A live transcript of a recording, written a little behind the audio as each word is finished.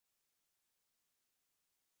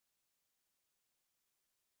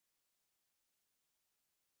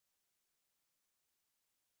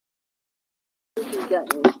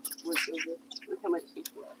got one. Look how much she's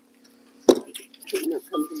worth.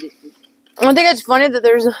 I think it's funny that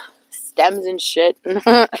there's stems and shit.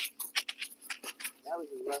 That was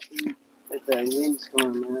a rough week with the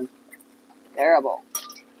windstorm, man. Terrible.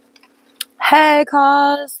 Hey,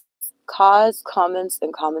 Cause, comments,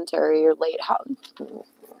 and commentary. You're late. How?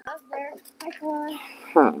 Up there. Hi, Cause.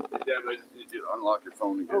 Yeah, but I just need you to unlock your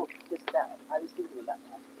phone again. Oh, just that. I was thinking about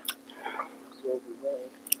that. So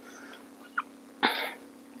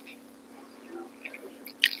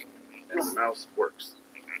And the mouse works.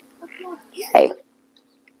 Hey.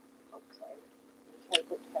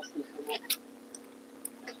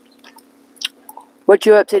 What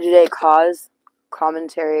you up to today, Cause?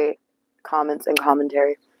 Commentary, comments, and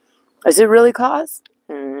commentary. Is it really Cause?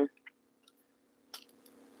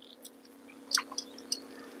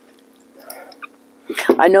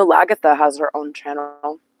 I know Lagatha has her own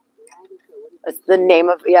channel. It's the name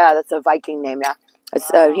of, yeah, that's a Viking name, yeah. It's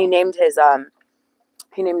he named his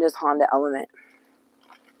Honda Element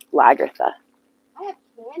Lagatha. I have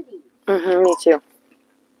candy. Me too.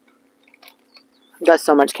 I got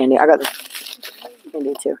so much candy. I got this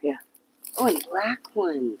candy too, yeah. Oh, and black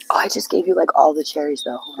ones. Oh, I just gave you like all the cherries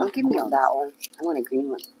though. Don't give me all that one. I want a green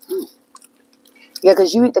one. Ooh. Yeah,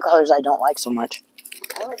 because you eat the colors I don't like so much.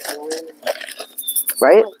 I like one.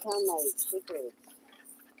 Right? I found my secret.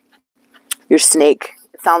 Your snake.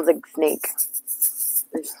 It sounds like snake.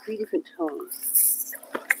 There's 3 different tones.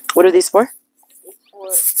 What are these for?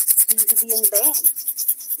 It's for you to be in the band.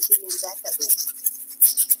 You can be in the backup band.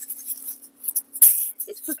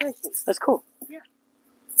 It's percussion. That's cool. Yeah.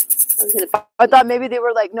 I thought maybe they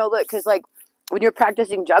were like, no, look, because like when you're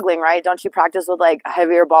practicing juggling, right? Don't you practice with like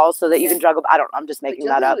heavier balls so that you can juggle? I'm just making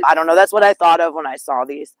that up. I don't know. That's what I thought of when I saw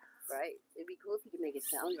these. Right. It'd be cool if you could make it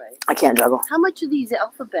sound right. I can't juggle. How much are these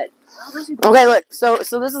alphabet? Okay, look. So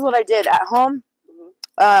this is what I did at home.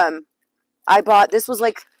 I bought, this was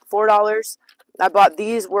like $4. I bought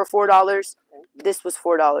these were $4. This was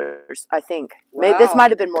 $4, I think. Wow. Maybe this might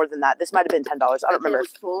have been more than that. This might have been $10. I don't remember. It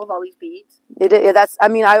was full of all these beads? Yeah, that's, I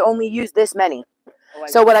mean, I only used this many. Oh,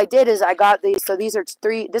 so what I did is I got these. So these are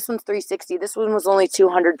this one's 360. This one was only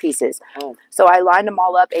 200 pieces. Oh. So I lined them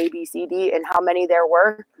all up, A, B, C, D, and how many there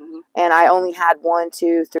were. And I only had 1,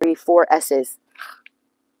 2, 3, 4 S's.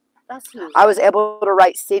 That's nice. I was able to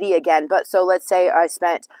write city again. But so let's say I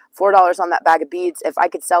spent $4 on that bag of beads. If I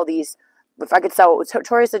could sell these,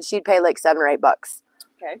 Tori said she'd pay like $7 or $8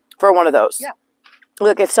 for one of those. Yeah.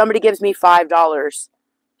 Look, if somebody gives me $5,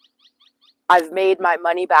 I've made my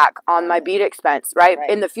money back on my bead expense, right?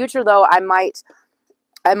 In the future, though, I might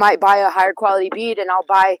buy a higher quality bead and I'll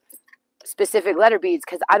buy specific letter beads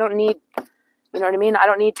because I don't need, you know what I mean? I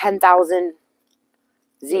don't need 10,000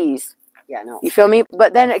 Z's. Yeah, no. You feel me?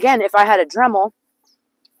 But then again, if I had a Dremel,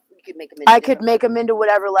 you could make them I could make them into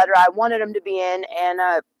whatever letter I wanted them to be in, and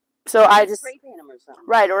so I just spray paint them or something.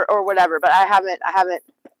 Right, or whatever. But I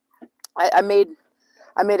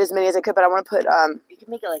made as many as I could, but I want to put You could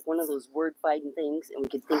make it like one of those word fighting things, and we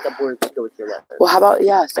could think of words to go with your letter. Well, how about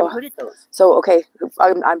So I'm good at those. So okay,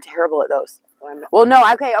 I'm terrible at those. Well, no,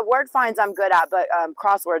 okay, word finds I'm good at, but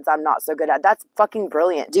crosswords I'm not so good at. That's fucking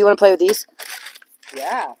brilliant. Do you want to play with these?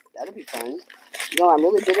 Yeah, that'll be fun. No, I'm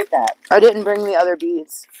really good at that. I didn't bring the other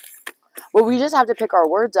beads. Well, we just have to pick our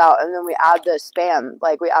words out, and then we add the spam.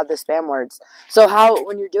 Like, we add the spam words. So how,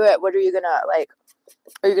 when you do it, what are you going to, like,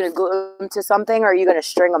 are you going to glue them to something, or are you going to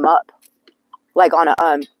string them up? Like, on a,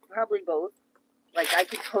 Probably both. Like, I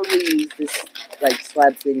could totally use this, like,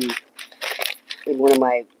 Slab City in one of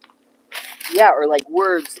my, or, like,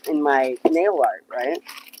 words in my nail art, right?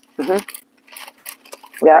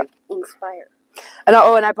 Yeah. Like, inspire. And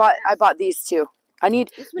I bought these too. I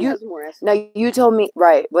need this one has more S's. Now you told me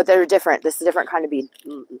but they're different. This is a different kind of bead.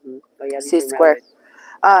 Oh yeah, See square.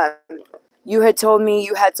 You had told me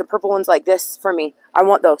you had some purple ones like this for me. I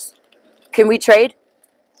want those. Can we trade?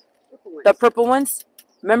 The purple ones?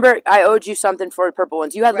 Remember, I owed you something for the purple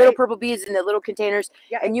ones. You had little purple beads in the little containers,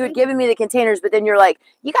 and you had given me the containers, but then you're like,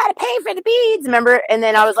 you got to pay for the beads, remember? And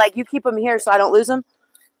then I was like, you keep them here so I don't lose them.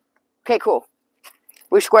 Okay, cool.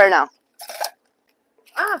 We're square now.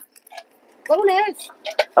 Ah, bonus.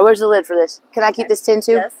 Oh, where's the lid for this? Can I keep this tin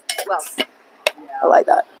too? Yes. Well, I like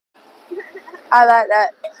that. I like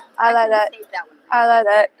that. I like that. I like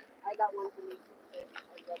that. I got one for me.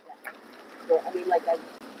 I love that. So, I mean, like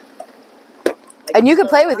and you can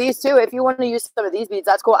play with these too if you want to use some of these beads.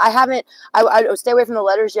 That's cool. I stay away from the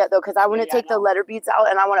letters yet though, because I want to take the letter beads out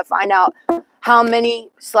and I want to find out how many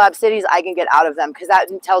Slab Cities I can get out of them, because that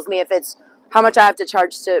tells me if it's how much I have to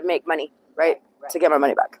charge to make money, right? To get my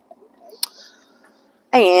money back.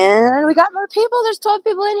 And we got more people. There's 12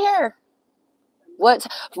 people in here. What?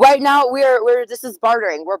 Right now we're this is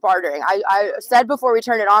bartering. We're bartering. I said before we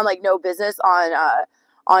turned it on, like, no business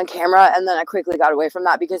on camera, and then I quickly got away from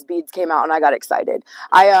that because beads came out and I got excited.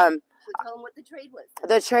 So tell them what the trade was.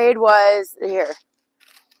 The trade was here.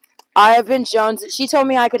 I have been Jones. She told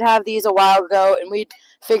me I could have these a while ago, and we'd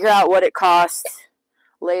figure out what it costs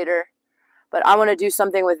later. But I want to do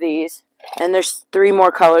something with these, and there's 3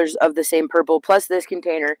 more colors of the same purple plus this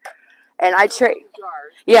container. And I trade.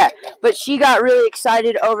 Yeah, but she got really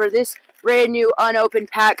excited over this brand new unopened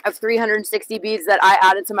pack of 360 beads that I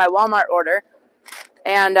added to my Walmart order.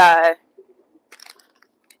 And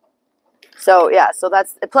so yeah, so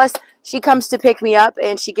that's plus she comes to pick me up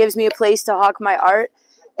and she gives me a place to hawk my art,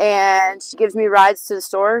 and she gives me rides to the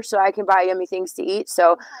store so I can buy yummy things to eat.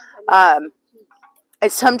 So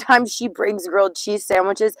and sometimes she brings grilled cheese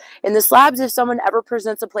sandwiches. In the Slabs, if someone ever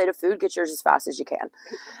presents a plate of food, get yours as fast as you can.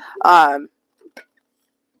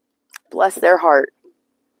 Bless their heart.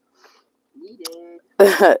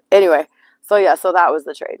 Anyway, so yeah, so that was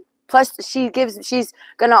the trade. Plus, she's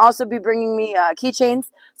gonna also be bringing me keychains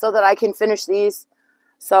so that I can finish these.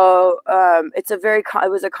 So it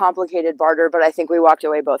was a complicated barter, but I think we walked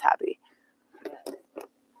away both happy.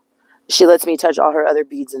 She lets me touch all her other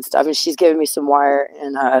beads and stuff, and she's giving me some wire,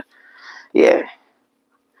 and yeah.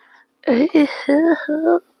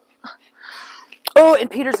 Oh,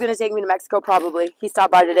 and Peter's going to take me to Mexico probably. He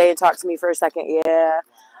stopped by today and talked to me for a second. Yeah.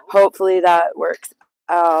 Hopefully that works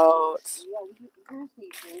out.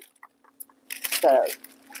 So,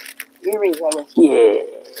 earrings, yeah.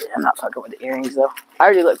 I'm not fucking with the earrings, though. I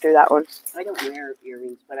already looked through that one. I don't wear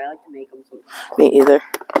earrings, but I like to make them. Me either.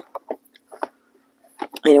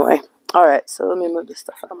 Anyway. All right, so let me move this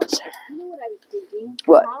stuff out of my chair. You know what I was thinking?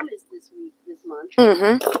 What? Prom is this month.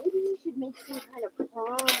 Mm-hmm. Maybe we should make some kind of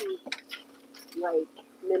prom, like,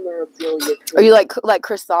 memorabilia. Are you like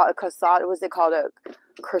corsage? What's it called? A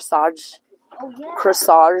corsage? Oh, yeah.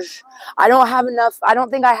 Corsage. I don't have enough. I don't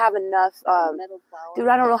think I have enough. Metal flower. Dude,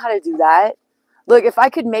 I don't know how to do that. Look, if I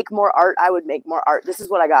could make more art, I would make more art. This is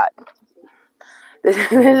what I got. This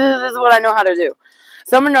is what I know how to do.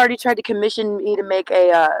 Someone already tried to commission me to make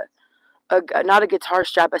not a guitar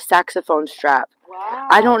strap, a saxophone strap. Wow.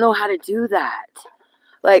 I don't know how to do that.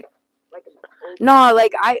 Like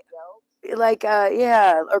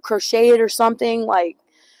yeah, or crochet it or something. Like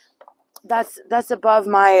that's above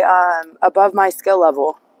my skill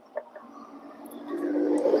level.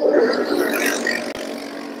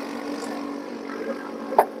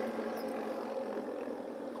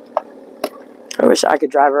 I wish I could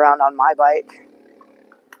drive around on my bike.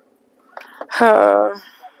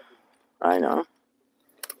 I know.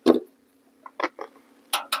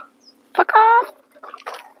 Fuck off.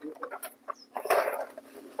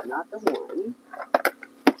 Not the one.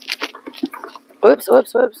 Whoops.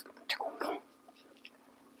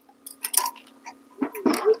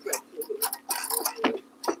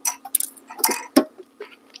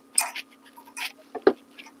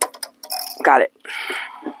 Got it.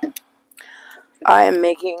 I am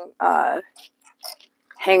making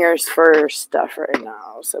hangers for stuff right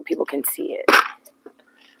now so people can see it.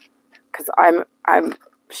 Cause I'm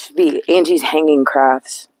should be Angie's hanging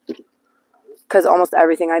crafts. Cause almost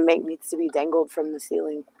everything I make needs to be dangled from the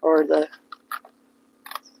ceiling or the.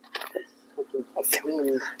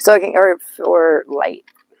 So I can or light.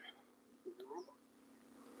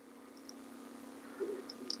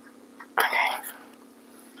 Okay.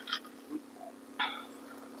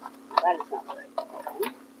 That is not right.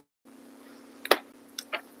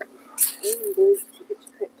 And there's the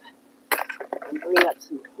trip. And bring up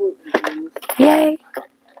some cool things. Yay!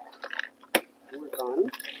 Work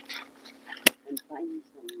on. And find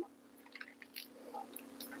some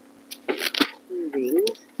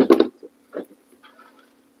earrings.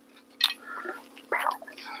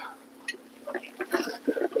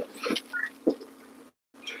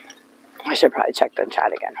 I should probably check the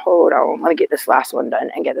chat again. Hold on. I'm going to get this last one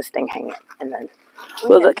done and get this thing hanging. And then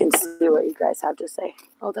we'll look and see what you guys have to say.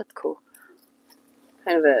 Oh, that's cool.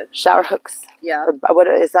 Kind of a Shower hooks. yeah. Or what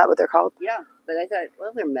is that what they're called? Yeah, but I thought,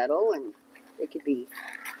 well, they're metal and they could be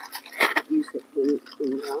used to paint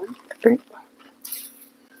things on. Sure.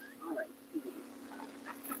 All right.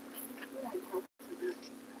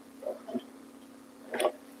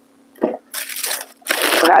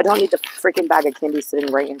 Okay, I don't need the freaking bag of candy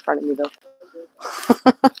sitting right in front of me, though.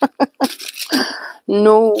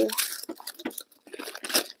 No.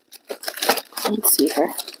 Let's see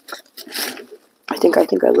here. I think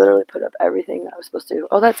I literally put up everything that I was supposed to.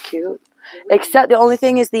 Oh, that's cute. Except the only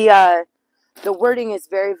thing is the wording is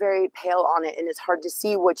very, very pale on it, and it's hard to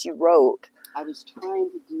see what you wrote. I was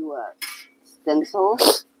trying to do a stencil.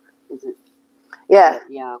 Is it? Yeah.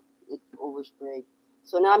 But yeah, it oversprayed.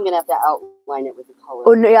 So now I'm gonna have to outline it with the color.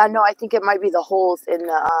 Oh no, yeah, no, I think it might be the holes in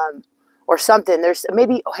the or something. There's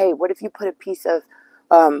maybe. Hey, what if you put a piece of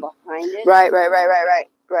Behind it. Right.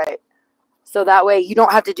 So that way you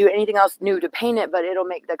don't have to do anything else new to paint it, but it'll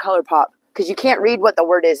make the color pop because you can't read what the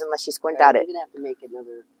word is unless you squint at I'm it. gonna have to make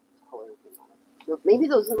another color thing on it. So maybe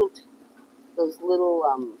those little what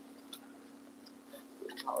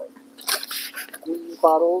do you call it? These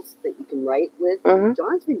bottles that you can write with. Mhm.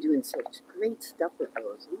 John's been doing such great stuff with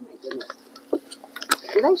those. Oh my goodness.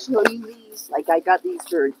 Did I show you these? Like I got these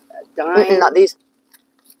for a dime. Not these.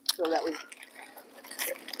 So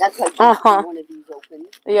that's how one of these opened.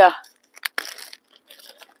 Yeah,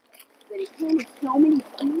 But it came with so many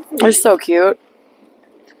pieces. they're so cute.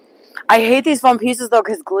 I hate these foam pieces though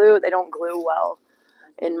because they don't glue well,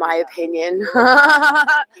 in my opinion.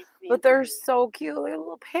 But they're so cute. They're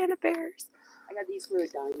little panda bears. I got these for a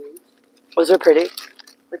dime. Those are pretty.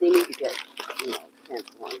 But they need to get,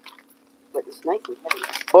 transformed. But it's nice and heavy.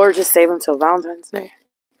 Or just save them till Valentine's Day.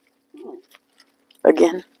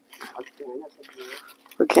 Again.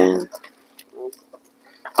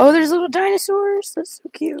 Oh, there's little dinosaurs. That's so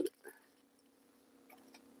cute.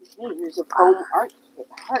 Hey, here's a foam heart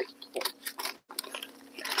kit.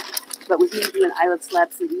 But with me doing I Love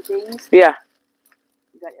Slab City things, Yeah.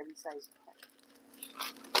 you got every size pet.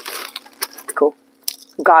 Cool.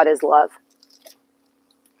 God is love.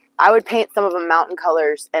 I would paint some of them mountain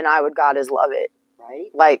colors, and I would God is love it. Right?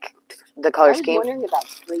 Like the color I was scheme. wondering about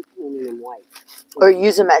spray painting them white. Or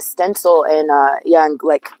use them as stencil and and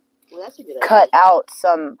like Well, that's a good cut idea. out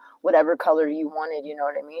some whatever color you wanted. You know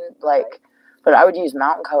what I mean? Like, Right. but I would use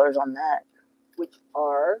mountain colors on that. Which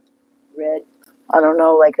are red. I don't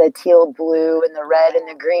know, like the teal blue and the red and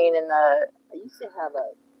the green and the I used to have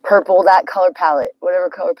a purple. That color palette, whatever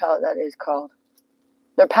color palette that is called.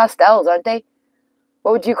 They're pastels, aren't they?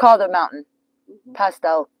 What would you call the mountain?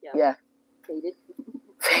 Pastel. Yeah. faded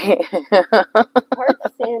heart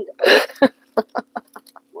sand.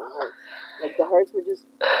 Wow. Like the hearts were just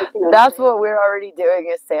sticking out. That's what we're already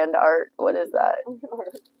doing is sand art. What is that?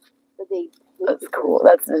 But That's cool.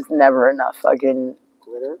 That's just never enough fucking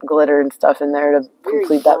glitter and stuff in there to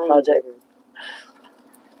complete that project.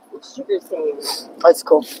 It's sugar sand. That's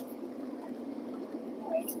cool.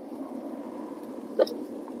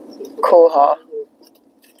 Cool, huh?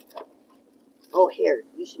 Oh, here.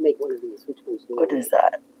 You should make one of these. Which one's the What is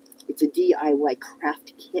that? It's a DIY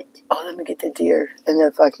craft kit. Oh, let me get the deer and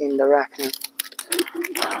the raccoon.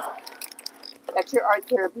 That's your art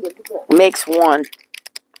therapy of the day. Makes one.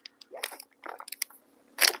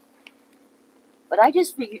 But I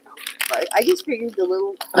just figured the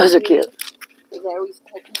little. Those are cute. Because I always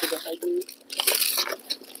tell people to hug me.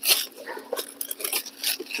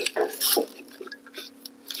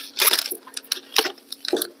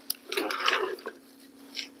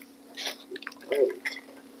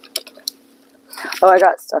 Oh, I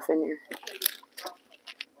got stuff in here.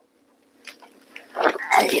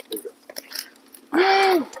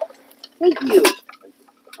 Thank you.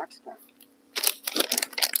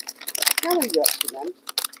 How are you up to them?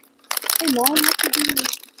 Hey, Mom, what you doing?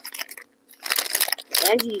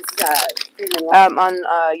 Angie's On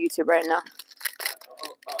YouTube right now.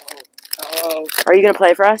 Are you gonna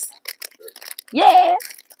play for us? Yeah.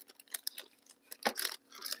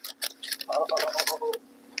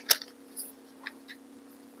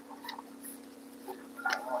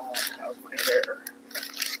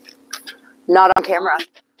 Not on camera.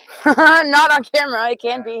 Not on camera. It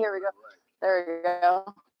can be. Here we go. There we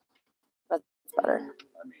go. That's better.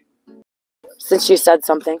 Since you said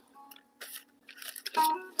something.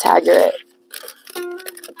 Tag it.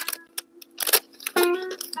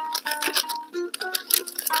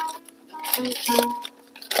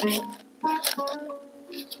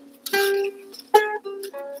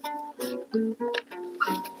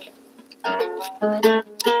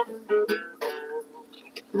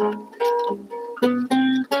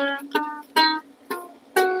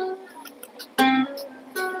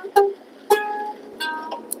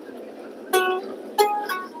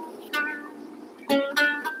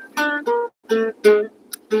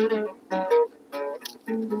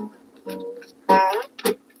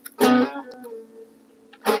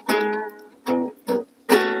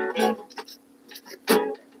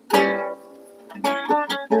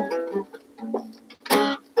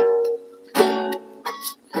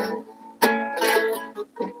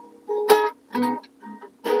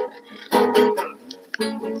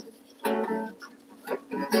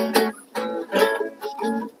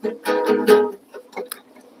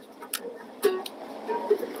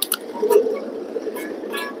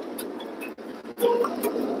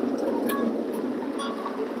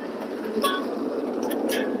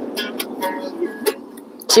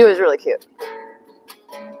 She was really cute.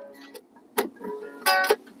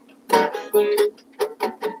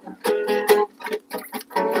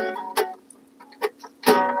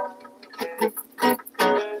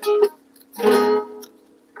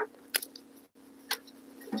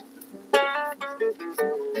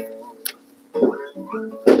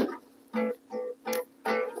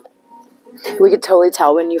 We could totally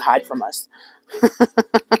tell when you hide from us.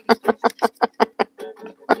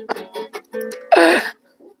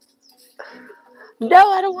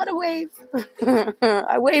 No, I don't want to wave.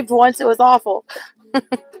 I waved once. It was awful.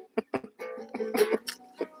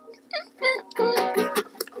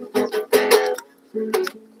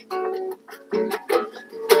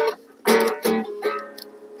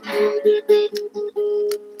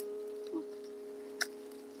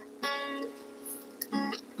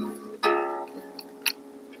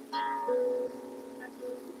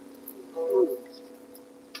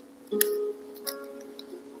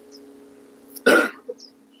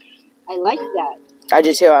 I like that. I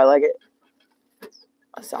do too. I like it.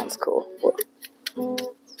 That sounds cool.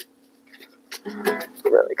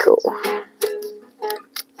 Really cool.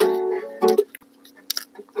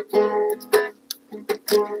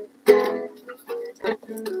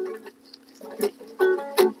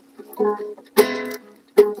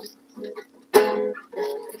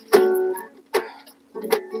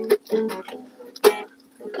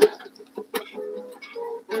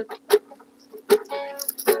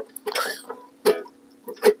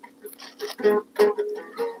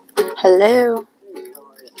 Hello.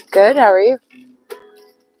 Good. How are you?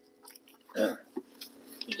 Did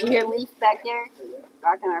you hear Leaf back there?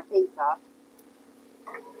 Rocking our face off.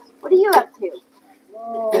 What are you up to?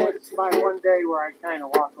 Oh, it's my one day where I kind of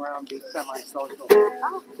walk around, be semi-social.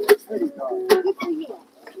 Oh, Pretty cool. good for you.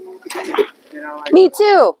 You know, Me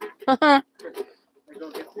too. I go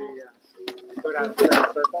get the, go down to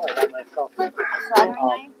the circle, I got myself. Soldering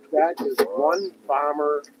knife? That is one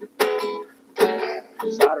bomber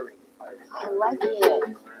soldering. I like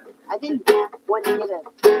it. I didn't want to get a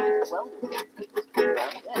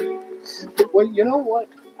Well, you know what?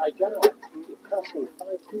 I got it. It cost me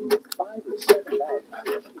 $5 or $7.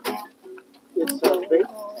 It's a big,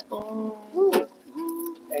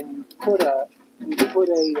 and you put a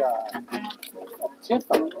tip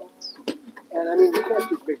on it. And I mean, you can't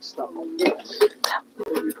do big stuff like this.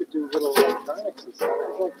 But you could do little electronics and stuff.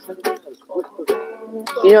 It's like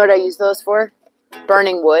 $7. You know what I use those for?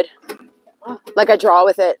 Burning wood. Like I draw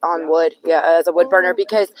with it on wood, as a wood burner,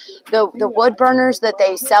 because the wood burners that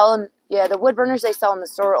they sell, the wood burners they sell in the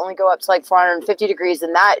store only go up to like 450 degrees,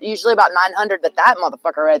 and that usually about 900. But that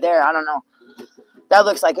motherfucker right there, I don't know. That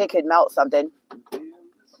looks like it could melt something.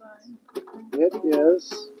 It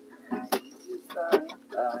is.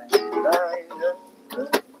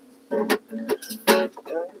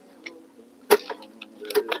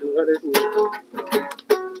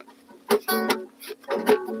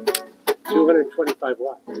 $225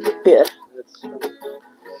 watts. Yeah, That's,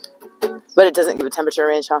 but it doesn't give a temperature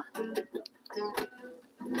range, huh?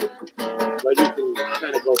 but you can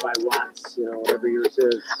kind of go by watts, you know, whatever yours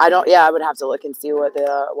is. I don't. Yeah, I would have to look and see what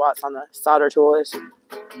the watts on the solder tool is.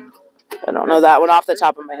 I don't know that one off the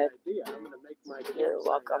top of my head. Idea. I'm gonna make my You're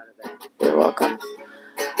welcome. out of that. You're welcome.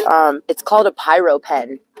 It's called a pyro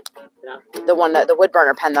pen. Yeah. The wood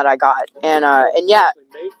burner pen that I got, and yeah.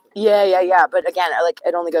 But again,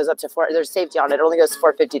 it only goes up to 4. There's safety on it. It only goes to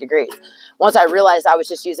 450 degrees. Once I realized I was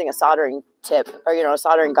just using a soldering tip or a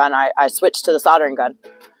soldering gun, I switched to the soldering gun.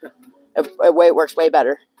 It works way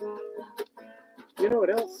better. You know what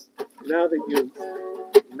else? Now that you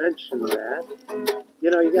mentioned that,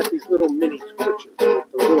 you got these little mini torches, the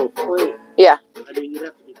little flame. Yeah. I mean, you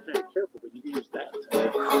have to be kind of careful, but you can use that.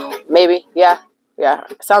 Maybe. Yeah.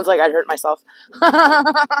 Sounds like I'd hurt myself. I'm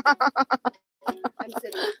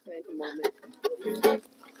sitting at the moment.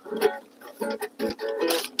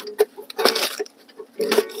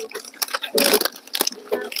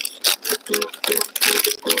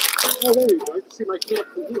 Oh, there you go. I can see my camp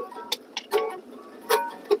from here.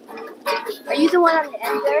 Are you the one on the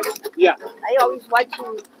end there? Yeah. I always watch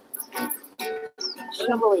you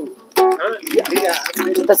shoveling. Yeah.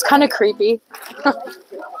 That's kind of creepy.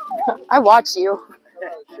 I watch you.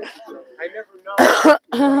 I never know. I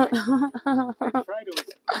try to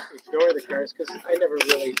ignore the cars because I never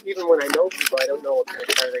really, even when I know people, I don't know what kind of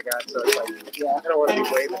car they got. So it's like, I don't want to be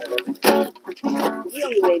waving at them. You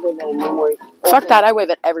only wave at them no more. Fuck that. I wave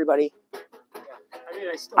at everybody. I mean,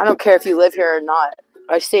 I don't care if you live here or not.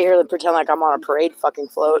 I stay here and pretend like I'm on a parade fucking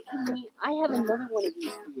float. I have another one of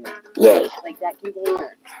these here. Yay. Like that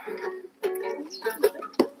container.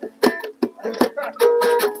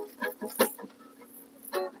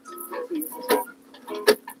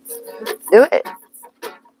 Do it.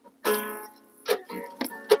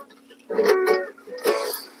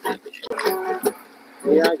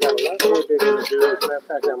 Yeah, I got a lot more digging to do. As a matter of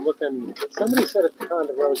fact, I'm looking. Somebody said at the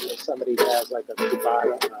Conda Road that somebody has like a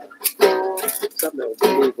Kubata, something that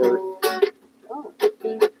will move earth.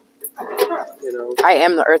 You know. I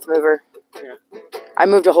am the earth mover. Yeah. I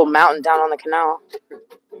moved a whole mountain down on the canal.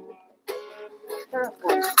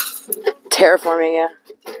 Terraforming, yeah.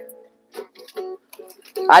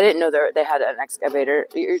 I didn't know they had an excavator.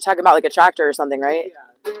 You're talking about like a tractor or something, right?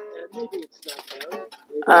 Yeah. And maybe it's not there.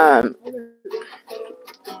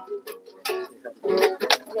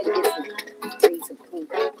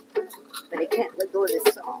 But I can't let go of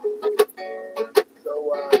this song.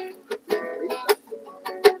 So,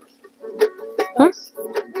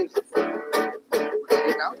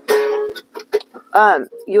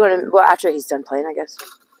 you want to? Well, after he's done playing, I guess.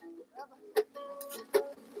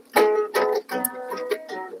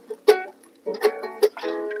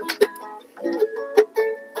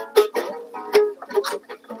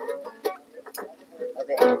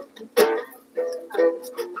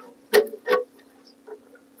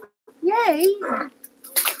 Yay!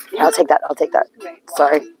 I'll take that. I'll take that.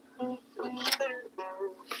 Sorry.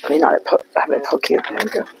 I mean, not have it poke you. There we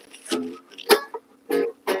go.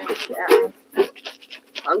 Yeah.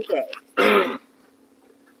 Okay.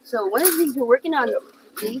 So one of the things we're working on,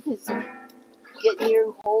 Steve, is getting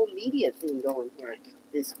your whole media thing going here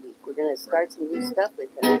this week. We're gonna start some new stuff with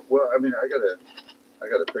that. Well, I mean, I gotta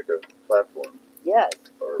pick a platform. Yes.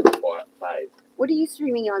 Or five. What are you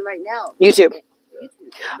streaming on right now? YouTube.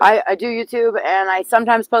 YouTube. I do YouTube, and I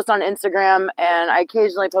sometimes post on Instagram, and I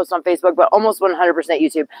occasionally post on Facebook, but almost 100%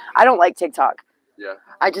 YouTube. I don't like TikTok. Yeah.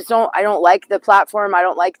 I don't like the platform. I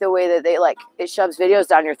don't like the way that it shoves videos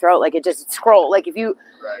down your throat. Like, it just scroll. Like, if you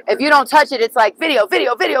don't touch it, it's like video.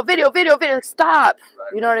 Stop.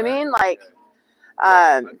 Right, you know what I mean? Like,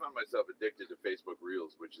 I found myself addicted to Facebook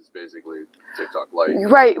Reels, which is basically TikTok Lite.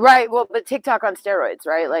 Right. Well, but TikTok on steroids,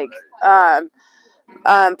 right? Like,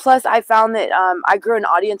 plus I found that I grew an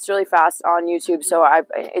audience really fast on YouTube, so I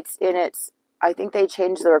think they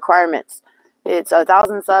changed the requirements. It's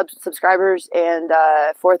 1,000 subscribers and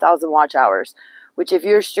 4,000 watch hours, which if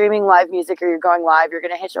you're streaming live music or you're going live, you're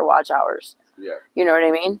gonna hit your watch hours. Yeah. You know what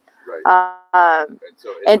I mean? Right.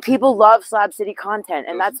 And people love Slab City content,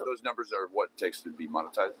 and those numbers are what it takes to be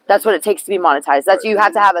monetized. That's what it takes to be monetized. That's you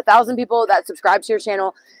have to have 1,000 people that subscribe to your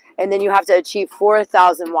channel, and then you have to achieve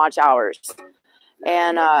 4,000 watch hours.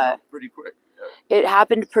 And pretty quick. Yeah. It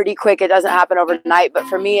happened pretty quick. It doesn't happen overnight, but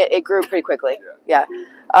for me, it grew pretty quickly. Yeah.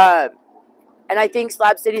 And I think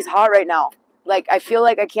Slab City's hot right now. Like, I feel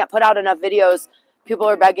like I can't put out enough videos. People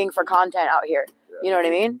are begging for content out here. You know what I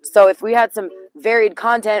mean? So if we had some varied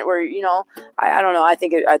content where, you know, I don't know. I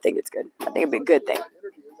think it's good. I think it'd be a good thing.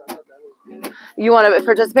 You want to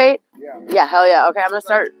participate? Yeah. Yeah, hell yeah. Okay, I'm going to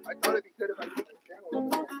start. I thought it'd be good if I could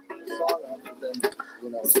song up, but then,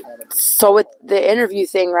 you know, kind of. So with the interview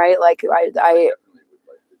thing, right? Like, I definitely would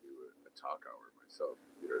like to do a talk hour myself.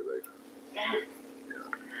 You know,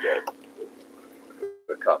 like,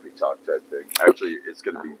 a coffee talk type thing. Actually, it's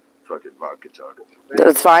going to be fucking vodka talk.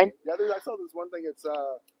 That's fine. Yeah, I saw this one thing. It's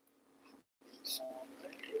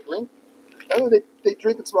drink. Oh, they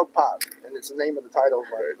drink and smoke pot, and it's the name of the title.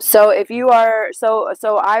 Right? So if you are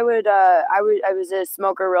I was a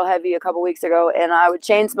smoker real heavy a couple weeks ago, and I would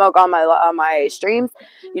chain smoke on my streams.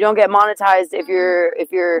 You don't get monetized if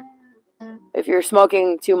you're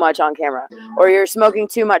smoking too much on camera, or you're smoking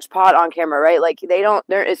too much pot on camera, right? Like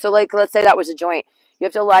so like, let's say that was a joint. You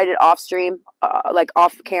have to light it off stream, like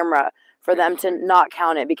off camera, for them to not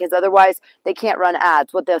count it, because otherwise they can't run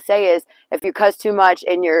ads. What they'll say is, if you cuss too much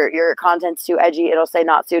and your content's too edgy, it'll say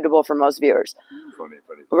not suitable for most viewers. Funny.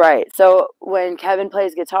 Right. So when Kevin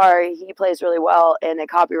plays guitar, he plays really well, and it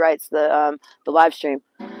copyrights the live stream.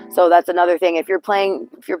 So that's another thing. If you're playing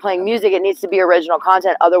music, it needs to be original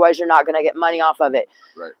content. Otherwise, you're not going to get money off of it.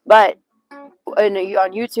 Right. But on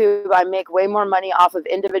YouTube, I make way more money off of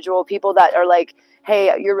individual people that are like,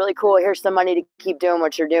 hey, you're really cool, here's some money to keep doing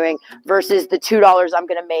what you're doing, versus the $2 I'm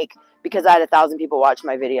going to make because I had 1,000 people watch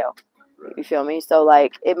my video. Right. You feel me? So,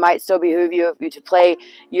 like, it might still behoove you to play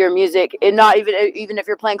your music, and not even if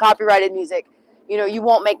you're playing copyrighted music, you know, you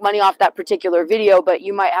won't make money off that particular video, but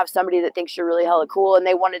you might have somebody that thinks you're really hella cool and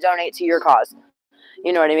they want to donate to your cause.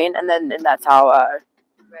 You know what I mean? And that's how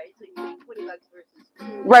Right, so you make $20 versus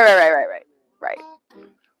Right.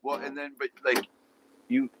 Well, and then, but like,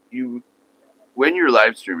 you when you're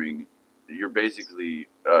live streaming, you're basically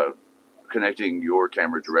connecting your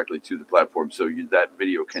camera directly to the platform, so that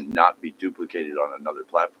video cannot be duplicated on another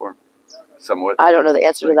platform. Somewhat. I don't know the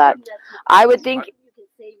answer to that. I would think.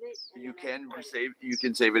 You can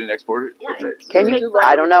save it and export it. Yeah. Okay. Can you?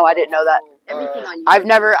 I don't know. I didn't know that. Everything on I've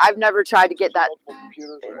never tried to get that.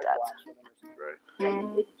 Right.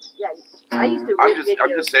 Yeah, I used to I'm rip just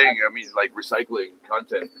videos. saying. I mean, like recycling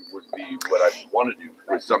content would be what I want to do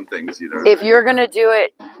with some things, you know. If you're gonna do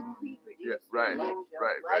it, Yeah. Right.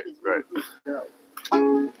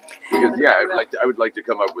 Because yeah, I would like to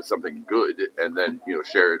come up with something good and then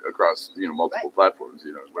share it across multiple platforms,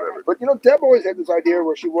 whatever. But Deb always had this idea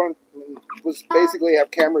where she was basically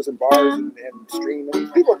have cameras in bars and stream.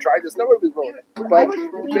 And people tried this. Nobody was doing it. But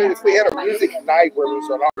if we had a music night where there was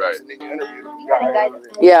an artist and then you interviewed the guy,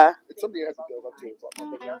 yeah. it's something you have to build up to.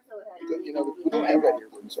 We don't have that here.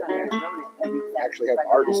 So we actually have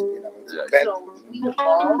artists. It's an event. So we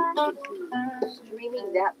evolved into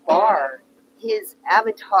streaming that bar, his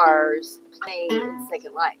avatars playing in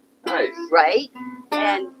Second Life, Nice. right?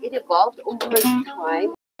 And it evolved over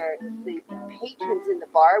time where the patrons in the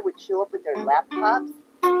bar would show up with their laptops,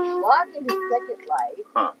 log into Second Life,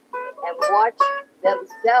 and watch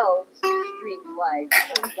themselves stream live.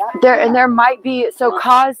 There might be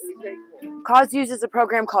Cause uses a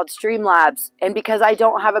program called Streamlabs, and because I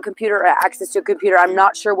don't have a computer or access to a computer, I'm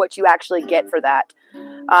not sure what you actually get for that.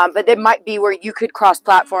 But it might be where you could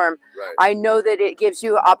cross-platform. Right. I know that it gives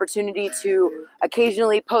you an opportunity to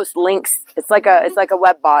occasionally post links. It's like a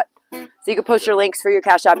web bot, so you can post your links for your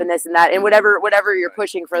Cash App and this and that and whatever you're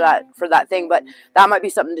pushing for that thing. But that might be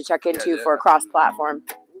something to check into for cross-platform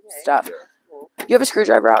stuff. You have a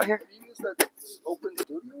screwdriver out here?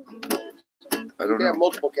 I don't We have know.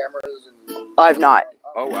 multiple cameras. And I've not.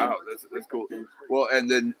 Oh wow, that's cool. Well, and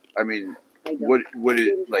then I mean, would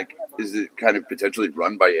it like? Is it kind of potentially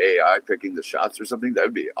run by AI picking the shots or something? That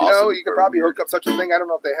would be awesome. you could probably hook up such a thing. I don't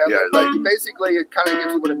know if they have. Yeah, it. Basically, it kind of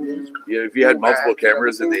gives you what it means. Yeah, if you had multiple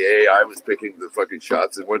cameras and the AI was picking the fucking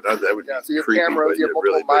shots and whatnot, that would Yeah, be so you have creepy. cameras, But you have yeah, multiple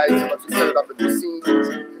really, mics, once you set it up in the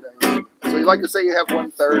scenes. So you like to say you have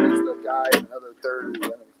 1/3 is the guy, and another third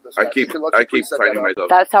is this I guy. keep You can look to finding preset that up. myself.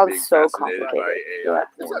 That sounds being so fascinated complicated. by AI Yeah.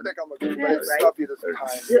 It's porn. not that complicated, but it's stuff you just time.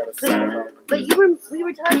 You gotta set it up. But we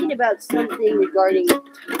were talking about something regarding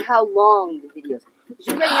how long the videos.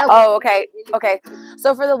 You right now- Oh, okay.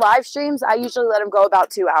 So for the live streams, I usually let them go about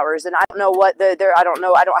 2 hours, and I don't know what I don't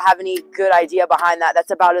know. I don't have any good idea behind that. That's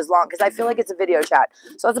about as long because I feel like it's a video chat.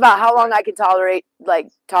 So it's about how long I can tolerate like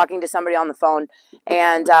talking to somebody on the phone,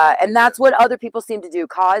 and that's what other people seem to do.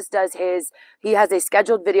 Cause does he has a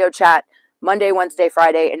scheduled video chat Monday, Wednesday,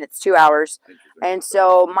 Friday, and it's 2 hours. And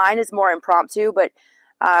so mine is more impromptu, but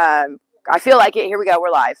I feel like it. Here we go.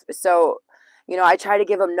 We're live. So. I try to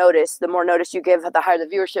give them notice. The more notice you give, the higher the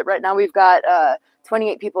viewership. Right now, we've got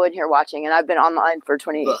 28 people in here watching, and I've been online for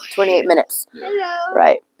 28 minutes. Hello.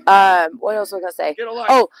 Right. What else was I gonna say?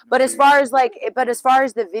 Oh, but as far as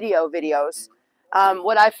the videos,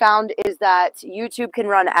 what I found is that YouTube can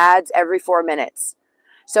run ads every 4 minutes.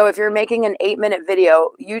 So if you're making an 8-minute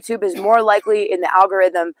video, YouTube is more likely in the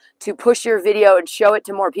algorithm to push your video and show it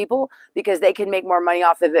to more people because they can make more money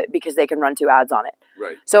off of it because they can run 2 ads on it.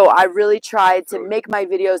 Right. So I really tried to make my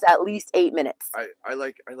videos at least 8 minutes. I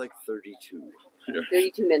like 32.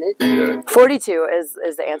 32 minutes. Yeah. 42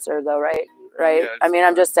 is the answer though, right? Right. Yeah, I mean,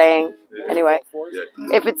 I'm just saying. Yeah. Anyway, Yeah.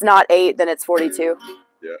 if it's not 8, then it's 42.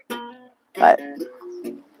 Yeah. But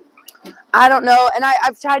I don't know, and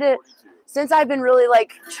I've tried to. Since I've been really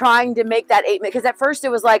like trying to make that 8 minute, because at first it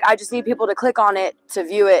was like I just need people to click on it to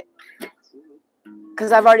view it,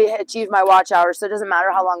 because I've already achieved my watch hours, so it doesn't matter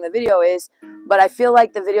how long the video is. But I feel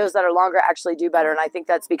like the videos that are longer actually do better, and I think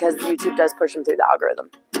that's because YouTube does push them through the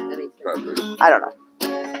algorithm. Probably. I don't know.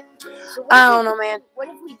 So I don't know, man. What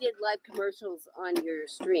if we did live commercials on your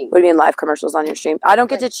stream? What do you mean live commercials on your stream? I don't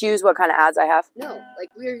get to choose what kind of ads I have. No, like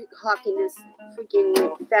we're hawking this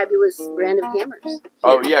freaking fabulous brand of cameras.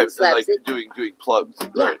 Oh yeah, Slab like City. doing plugs.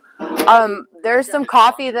 Yeah. Right. There's some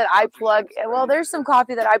coffee that I plug. Well, there's some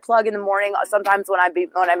coffee that I plug in the morning. Sometimes when I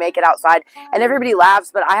make it outside, and everybody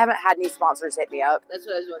laughs, but I haven't had any sponsors hit me up. That's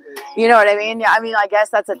what I was wondering. You know what I mean? Yeah, I mean, I guess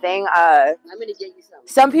that's a thing. I'm gonna get you some.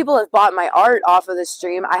 Some people have bought my art off of the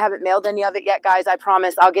stream. I haven't mailed any of it yet, guys. I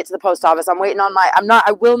promise I'll get to the post office. I'm waiting on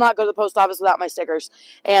I will not go to the post office without my stickers.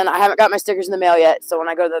 And I haven't got my stickers in the mail yet. So when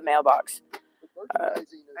I go to the mailbox,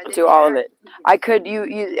 do all of it. I could,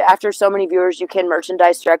 you after so many viewers, you can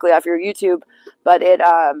merchandise directly off your YouTube, but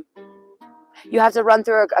you have to run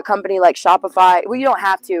through a company like Shopify. Well, you don't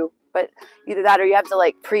have to, but either that or you have to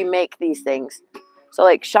like pre-make these things. So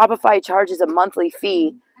like Shopify charges a monthly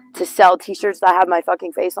fee to sell t-shirts that have my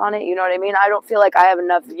fucking face on it. You know what I mean? I don't feel like I have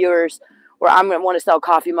enough viewers where I'm going to want to sell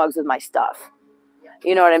coffee mugs with my stuff.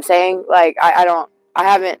 You know what I'm saying? Like, I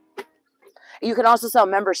haven't. You can also sell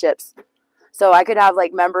memberships. So I could have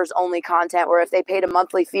like members only content where if they paid a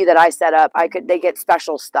monthly fee that I set up, they get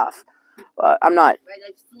special stuff. I'm not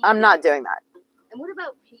doing that. And what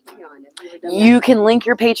about Patreon? You can link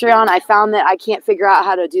your Patreon. I found that I can't figure out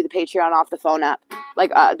how to do the Patreon off the phone app.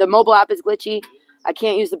 Like the mobile app is glitchy. I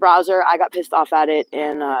can't use the browser. I got pissed off at it,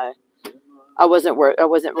 and I wasn't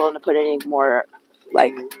willing to put any more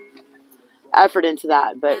like effort into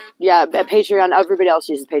that. But yeah, at Patreon, everybody else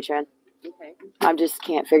uses Patreon. Okay. I just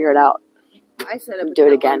can't figure it out. I set up Do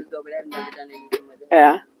it again. Ago, but I've never done anything with it.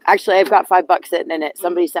 Yeah. Actually, I've got $5 sitting in it.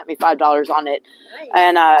 Somebody sent me $5 on it, Nice.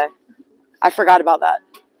 and I forgot about that.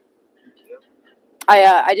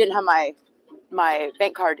 I didn't have my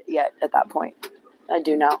bank card yet at that point. I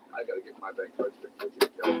do now. I gotta get my bank card.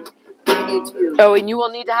 Oh, and you will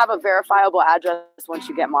need to have a verifiable address once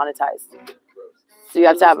you get monetized. So you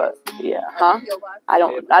have to have a huh? I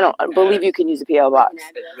don't believe you can use a PO box.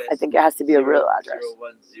 I think it has to be a real address.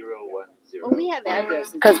 01010. Well, we have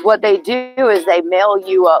addresses. Because what they do is they mail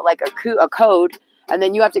you a code, and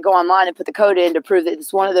then you have to go online and put the code in to prove that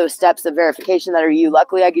it's one of those steps of verification that are you.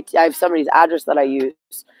 Luckily, I have somebody's address that I use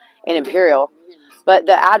in Imperial, but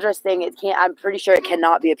the address thing, it can't. I'm pretty sure it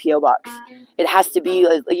cannot be a PO box. It has to be.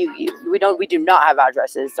 We do not have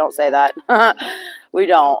addresses. Don't say that. We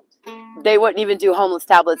don't. They wouldn't even do homeless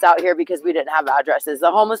tablets out here because we didn't have addresses.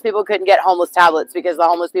 The homeless people couldn't get homeless tablets because the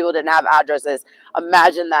homeless people didn't have addresses.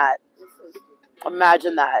 Imagine that.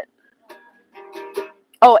 Imagine that.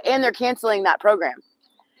 Oh, and they're canceling that program.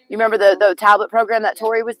 You remember the tablet program that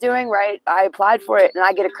Tori was doing, right? I applied for it, and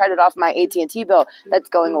I get a credit off my AT&T bill. That's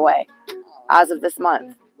going away as of this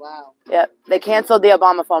month. Wow. Yep. They canceled the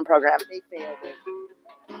Obama phone program. They failed it.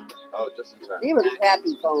 Oh, just in time. They were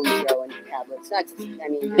crappy phones, though, and tablets. That's, I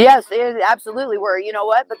mean. Yes, they absolutely were. You know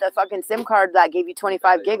what? But the fucking SIM card that gave you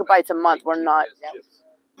 25 gigabytes a month were not.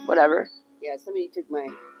 Whatever. Yeah, somebody took my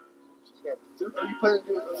chip. Are you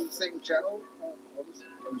putting it on the same channel? Or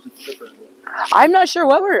was it different? I'm not sure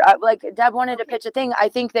what we're like. Deb wanted to pitch a thing. I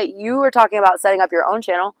think that you were talking about setting up your own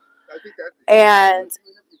channel. I think that. And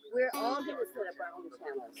We're all going to set up our own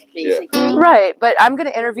channels, basically. right, but I'm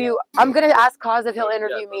gonna ask Cause if he'll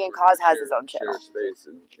interview me, and Cause has his own channel. Share space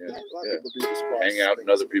and A lot of people do this process. hang out in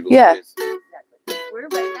other people's Yeah. space. Exactly. We're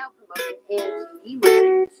right now promoting Angie. We're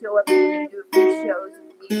going to show up and do a few shows and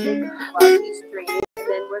music while he's streaming, and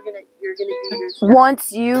then you're gonna do your show.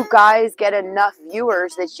 Once you guys get enough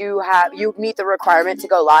viewers that you meet the requirement to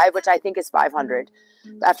go live, which I think is 500.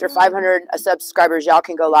 After 500 subscribers, y'all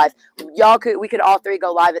can go live. We could all three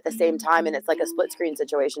go live at the same time, and it's like a split screen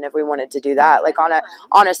situation if we wanted to do that. Like on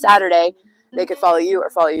a Saturday, they could follow you or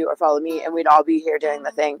follow me, and we'd all be here doing the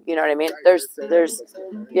thing. You know what I mean? There's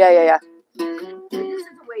yeah. This is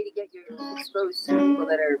a way to get you exposed to people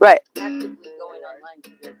that are Right. actively going online to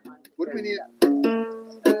their content. What do we need?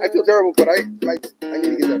 I feel terrible, but I need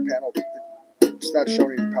to get that panel. It's not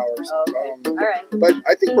showing any powers. Okay. All right. But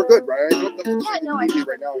I think we're good, right? I don't know Yeah, no, I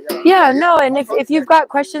right now. Yeah, no, and if you've got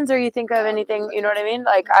questions or you think of anything, you know what I mean?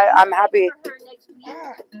 Like I'm happy. For her next week.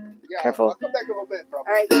 Yeah, Careful. I'll come back in a little bit, All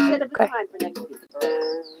probably. right, you set up a Okay. time for next week. All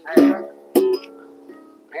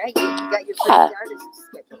right, you got your first artist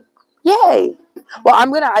schedule. Yay! Well, I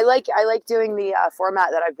like doing the format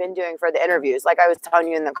that I've been doing for the interviews, like I was telling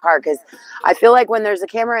you in the car, because I feel like when there's a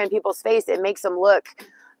camera in people's face, it makes them look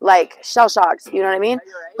like shell shocked. You know what I mean?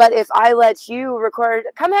 But if I let you record,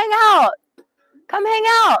 come hang out,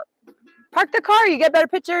 park the car, you get better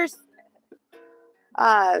pictures.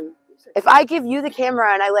 If I give you the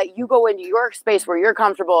camera and I let you go into your space where you're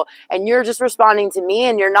comfortable and you're just responding to me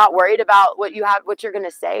and you're not worried about what you're going to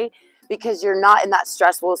say because you're not in that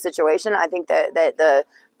stressful situation, I think that the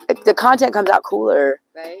content comes out cooler.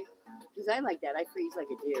 Right? Because I like that. I freeze like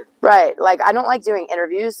a deer. Right. Like, I don't like doing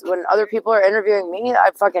interviews. When other people are interviewing me,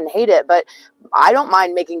 I fucking hate it. But I don't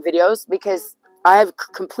mind making videos because I have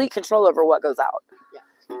complete control over what goes out. Yeah.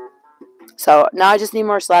 So now I just need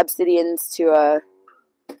more Slabsidians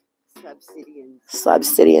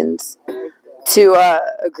to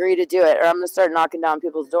agree to do it, or I'm gonna start knocking down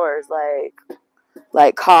people's doors.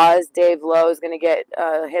 Like Cause Dave Lowe is gonna get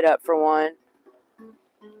hit up for one.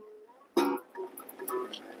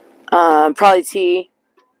 Probably T.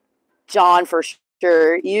 John for sure.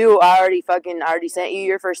 I already sent you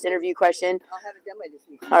your first interview question. I'll have it done by this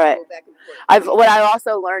week. All right. Go back and forth. What I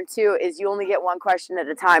also learned too is you only get one question at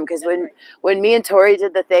a time, because when me and Tori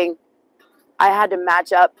did the thing, I had to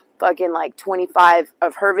match up fucking like 25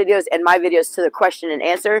 of her videos and my videos to the question and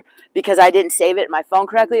answer because I didn't save it in my phone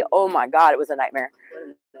correctly. Oh my God, it was a nightmare.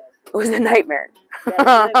 It was a nightmare.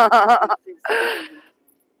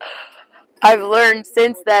 I've learned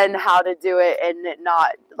since then how to do it and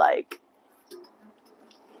not like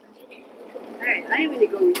I'm gonna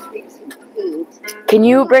go fix some paint. Can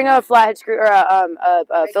you bring a flathead screw or a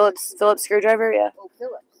Phillips screwdriver? Yeah. Oh,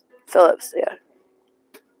 Phillips. Phillips. Yeah.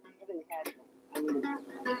 Haven't had one.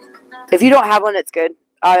 If you don't have one, it's good.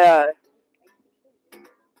 Finding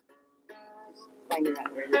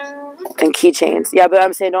out where it is. And keychains. Yeah, but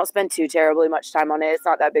I'm saying don't spend too terribly much time on it. It's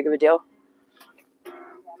not that big of a deal. I'm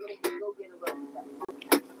gonna go get a rope.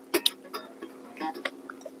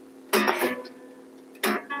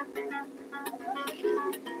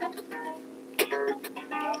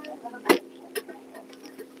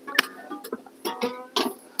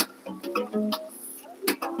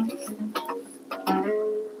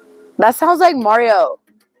 That sounds like Mario.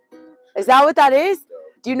 Is that what that is?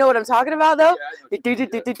 Do you know what I'm talking about though?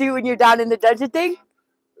 Do when you're down in the dungeon thing?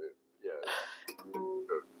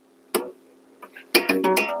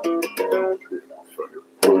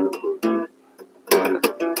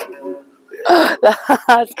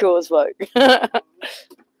 That's cool as fuck.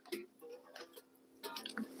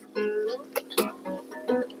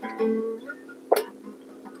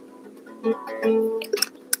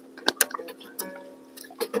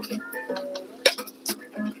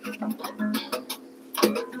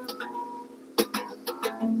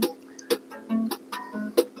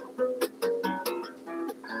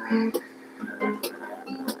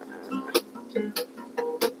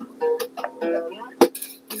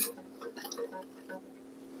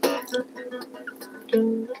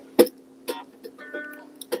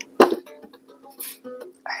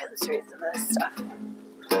 Alright, let's read some of this stuff.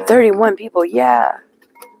 31 people, yeah.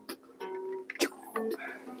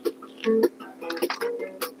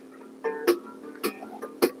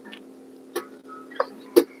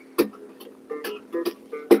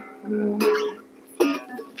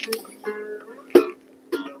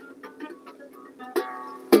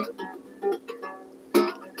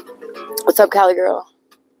 What's up, Cali girl?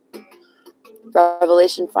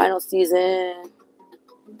 Revelation final season.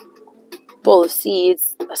 Bowl of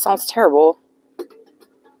seeds. That sounds terrible.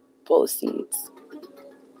 Bowl of seeds.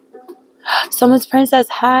 Someone's princess.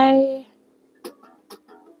 Hi.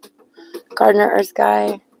 Gardener Earth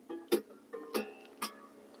Guy.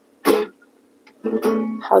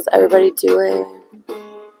 How's everybody doing?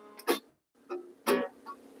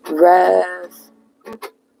 Rev.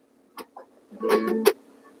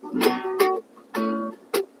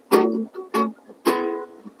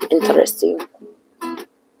 Interesting.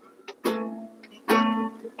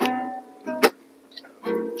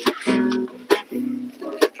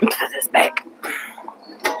 Put this back.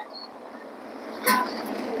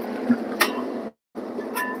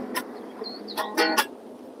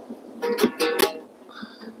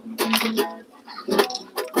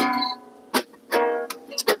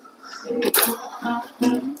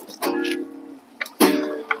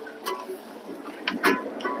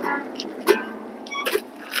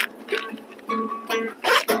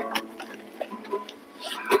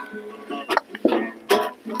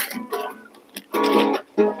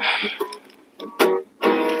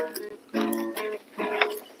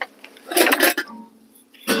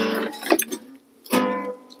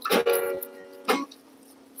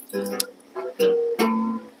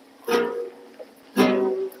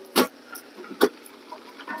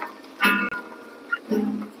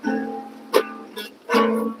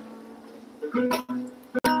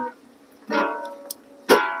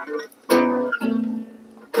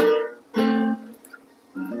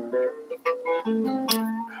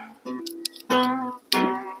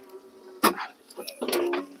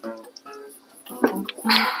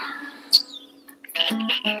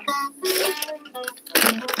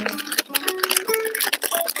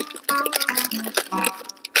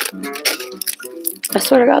 I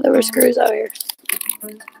swear to God, there were screws out here.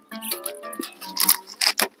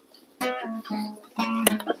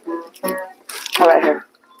 All right, here.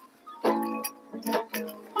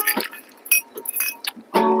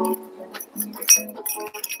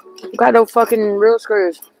 Got no fucking real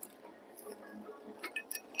screws.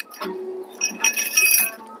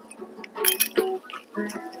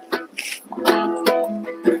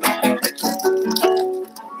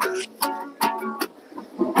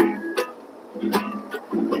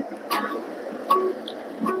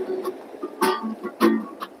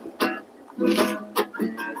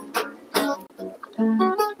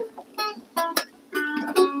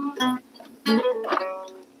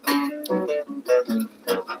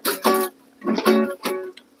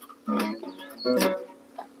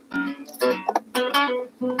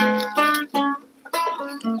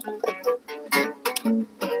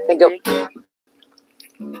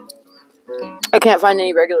 I can't find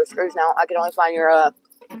any regular screws now. I can only find your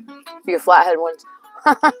flathead ones.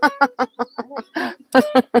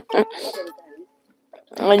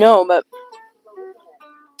 I know, but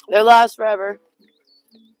they last forever.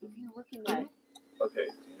 If you're looking at Okay,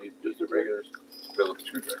 you need just a regular Phillips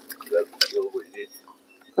screwdriver. That's what you need.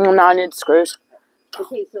 No, I need screws.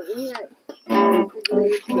 okay, so in that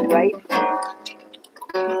refrigerator to the right,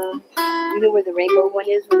 you know where the rainbow one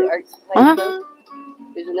is, where the art supplies go?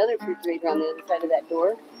 There's another refrigerator on the other side of that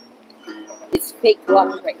door. It's fake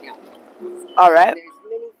locked right now. All right. There's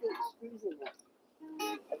many fake screws in there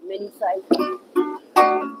of many sizes.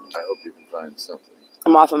 I hope you can find something.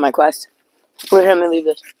 I'm off on my quest. Wait, let me leave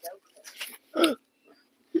this. I'm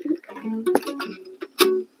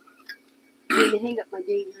going to hang up my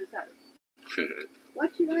dangerous art.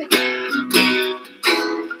 Watch your eyes.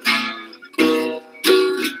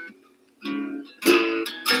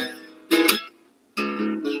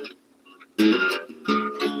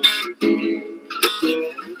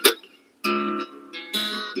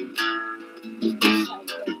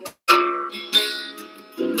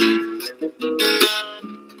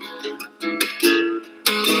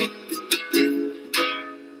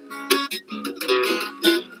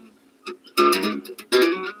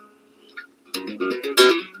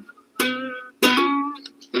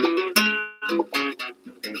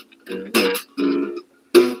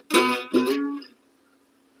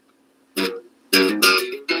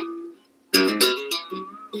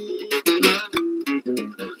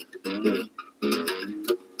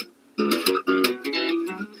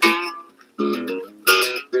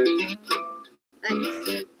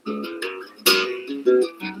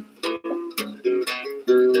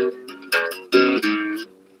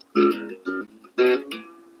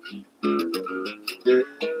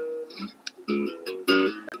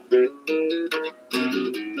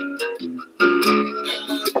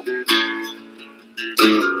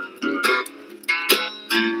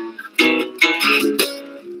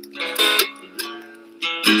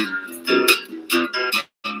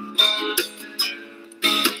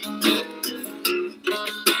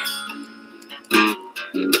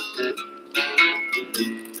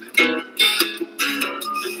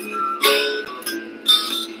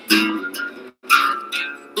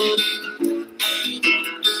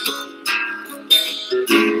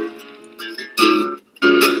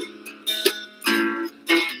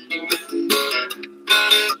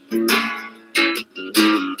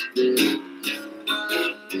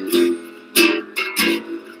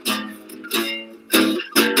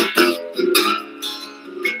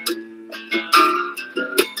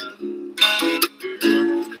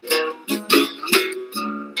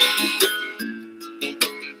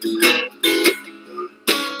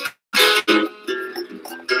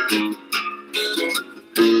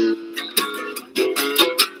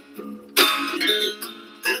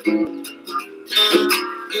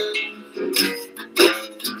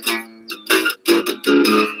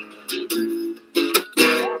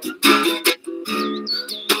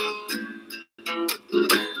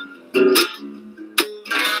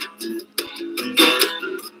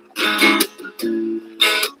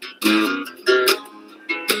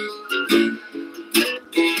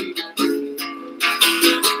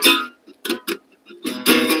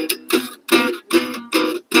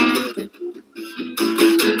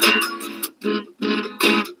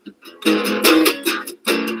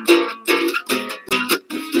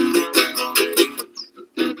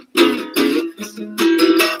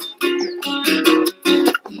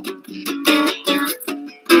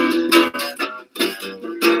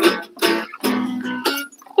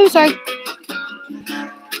 Oh, sorry.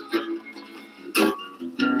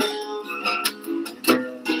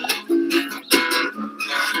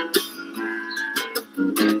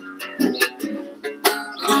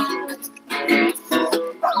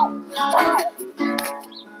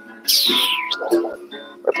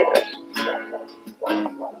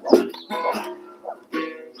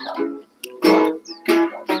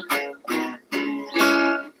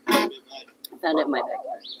 Found it in my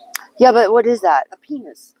backyard. Yeah, but what is that? A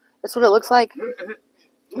penis. That's what it looks like.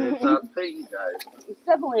 It's a thing, guys. It's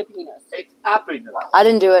definitely a penis. It's happiness. I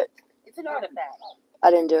didn't do it. It's an artifact.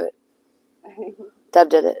 I didn't do it. Deb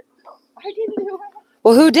did it. I didn't do it.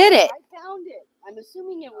 Well, who did it? I found it. I'm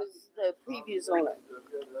assuming it was the previous owner.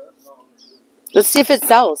 Let's see if it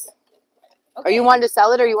sells. Okay. Are you wanting to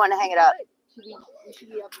sell it or you want to hang it up? Should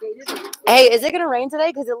we update it? Hey, is it going to rain today?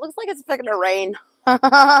 Because it looks like it's fitting to rain. Look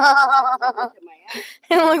at my ass.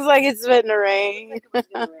 It looks like it's fitting to rain. Like it was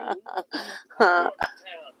gonna rain.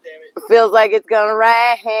 Feels like it's going to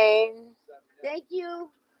rain. Thank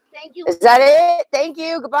you. Thank you. Is that it? Thank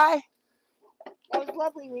you. Goodbye. That was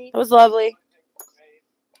lovely, Lee. It was lovely.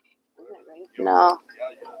 Wasn't that right? No.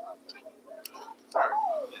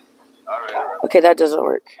 All right. Okay, that doesn't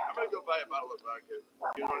work. I'm gonna go buy a bottle of vodka.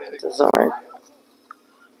 You want anything? This doesn't work.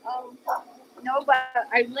 No, but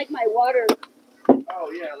I like my water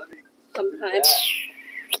Oh yeah, let me. sometimes.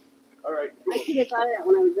 All right. I should have thought of that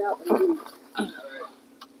when I was out. But I didn't. All right.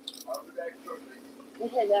 I'll be back shortly.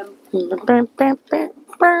 Okay, then. He'll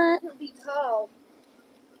be tall.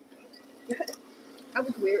 That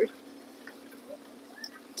was weird.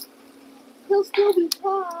 He'll still be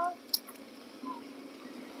tall.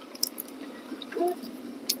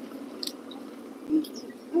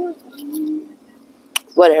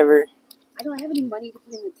 Whatever. I don't have any money to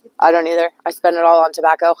put in the tip. I don't either. I spend it all on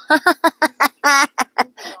tobacco.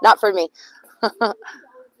 Not for me.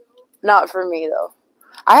 Not for me, though.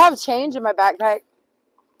 I have change in my backpack.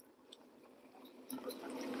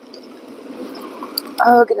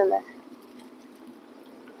 Oh, get in there.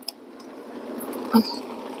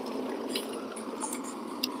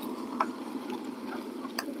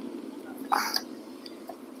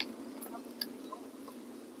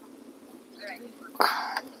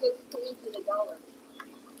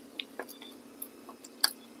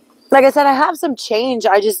 Like I said, I have some change.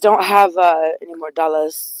 I just don't have any more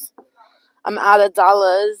dollars. I'm out of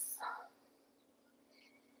dollars.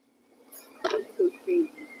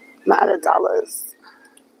 I'm out of dollars.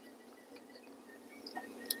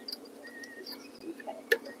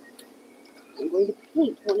 I'm going to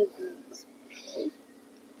paint one of these.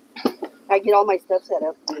 I get all my stuff set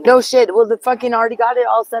up. No shit. Well, the fucking already got it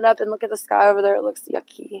all set up, and look at the sky over there. It looks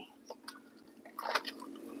yucky.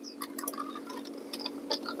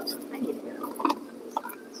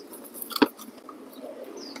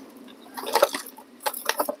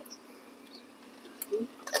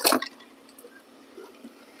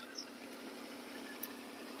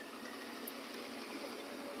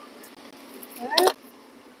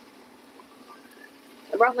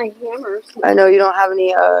 I brought my hammer. So I know you don't have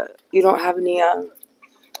any. You don't have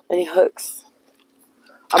any hooks.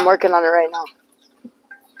 I'm working on it right now.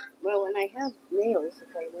 well, and I have nails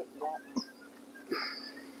if I went that.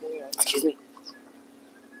 Yeah. Excuse me.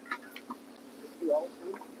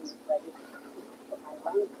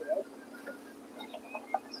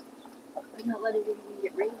 I'm not letting it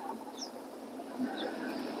get rain on.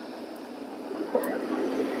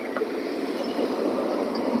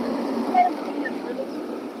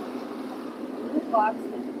 Box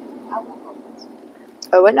of alcohol.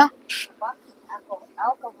 Oh, what now? Box of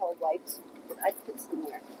alcohol wipes. I put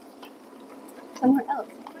somewhere else.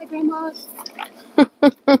 Hi, grandmas.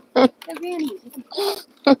 They're grannies.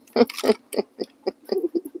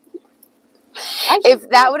 If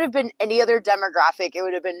that would have been any other demographic, it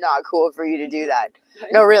would have been not cool for you to do that.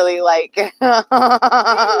 No, really, like,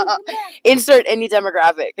 insert any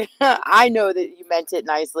demographic. I know that you meant it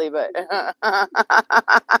nicely, but.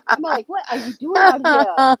 I'm like, what are you doing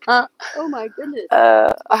out here? Oh my goodness.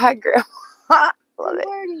 Hi, Grandma. Love it.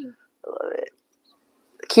 Love it.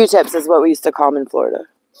 Q-tips is what we used to call them in Florida.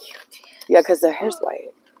 Yeah, because their hair's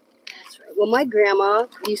white. That's right. Well, my grandma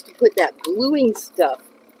used to put that gluing stuff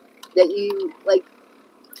that you, like,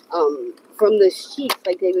 from the sheets.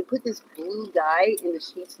 Like, they would put this blue dye in the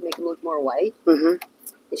sheets to make them look more white. Mm-hmm.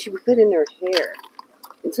 And she would put it in her hair.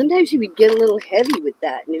 And sometimes she would get a little heavy with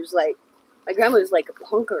that. And it was like, my grandma was like a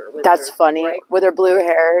punker. With That's her, funny. right? With her blue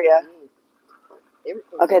hair, yeah. They were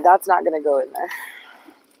Okay, that's not going to go in there.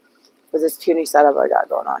 With this puny setup I got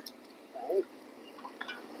going on. Right?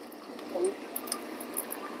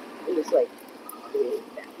 It was like,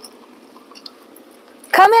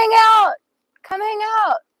 Come hang out. Come hang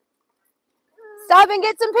out. Stop and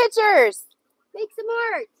get some pictures. make some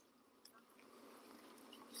art.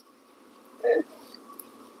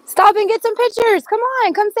 Stop and get some pictures. Come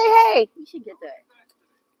on. Come say hey. We should get that.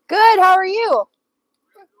 Good. How are you?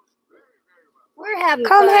 We're having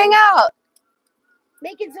Come fun. hang out.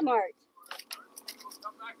 Making some art.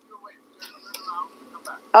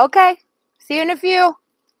 Okay. See you in a few.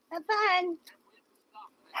 Have fun.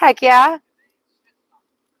 Heck yeah.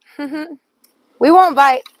 We won't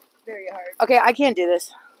bite. Very hard. Okay, I can't do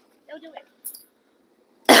this. Don't do it.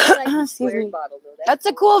 I like the Excuse squared me. bottle, though. That's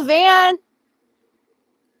a cool van.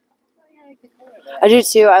 I like the color of that. I do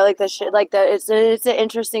too. I like the shit. Like that. It's an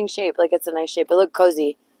interesting shape. Like it's a nice shape. It looks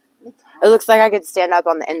cozy. It looks like I could stand up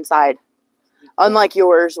on the inside, unlike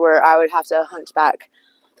yours, where I would have to hunch back.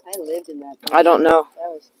 I lived in that. I don't know.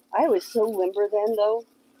 I was so limber then, though.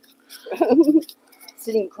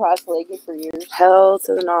 Sitting cross-legged for years. Hell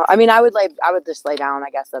to the no. I mean, I would just lay down, I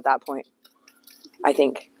guess, at that point. I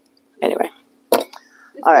think. Anyway.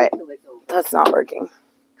 All right. That's not working.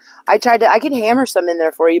 I can hammer some in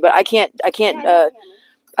there for you, but I can't, I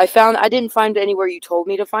didn't find anywhere you told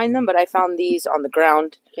me to find them, but I found these on the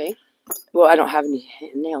ground. Okay. Well, I don't have any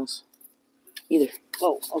nails. either.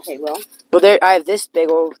 Oh, okay. Well, Well, I have this big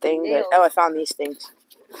old thing. Nails. But, I found these things.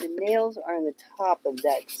 the nails are on the top of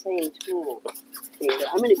that same tool. Okay, but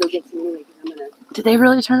I'm gonna go get some new. Did they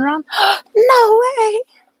really turn around? No way!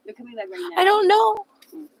 They're coming back right now. I don't know.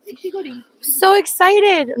 They should go to. So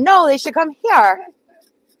excited. No, they should come here.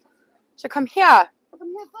 Should come here.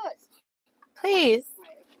 Come here first. Please. Right,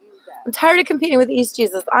 use that. I'm tired of competing with East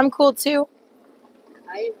Jesus. I'm cool too.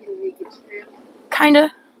 I am gonna make it strip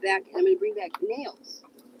Kinda. back. I'm gonna bring back nails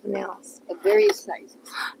Nails. of various sizes.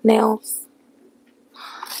 Nails.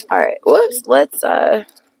 Alright, let's see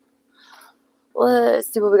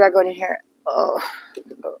what we got going in here. Oh.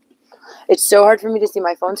 It's so hard for me to see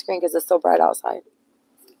my phone screen because it's so bright outside.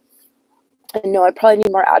 I know I probably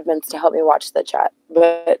need more admins to help me watch the chat,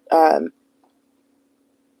 but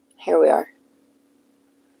here we are.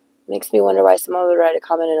 Makes me wonder why someone would write a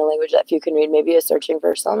comment in a language that few can read. Maybe it's searching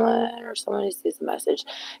for someone or someone who sees the message.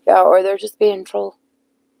 Yeah, or they're just being troll.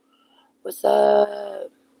 What's up?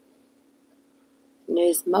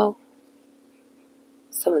 Nismo.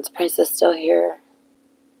 Someone's princess still here.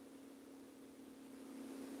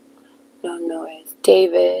 No noise.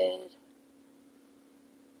 David.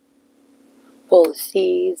 Full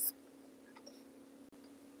seas.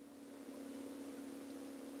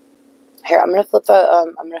 Here, I'm gonna flip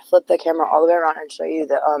the camera all the way around and show you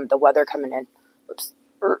the weather coming in. Oops.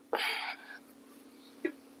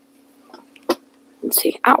 Let's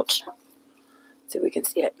see. Ouch. Let's see if we can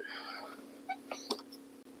see it.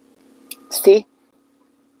 See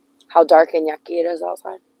how dark and yucky it is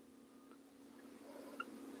outside?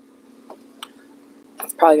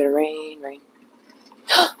 It's probably gonna rain.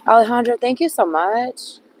 Alejandro, thank you so much.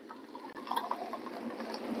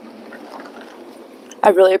 I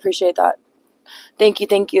really appreciate that. Thank you.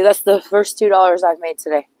 That's the first $2 I've made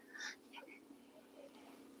today.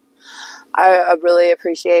 I really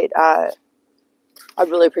appreciate the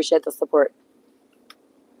support.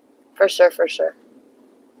 For sure.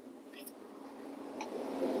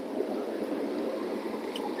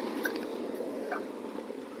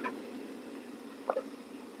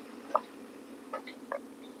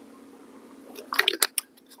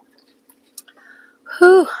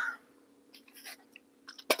 Whew.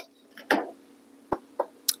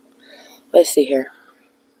 Let's see here.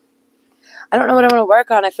 I don't know what I'm going to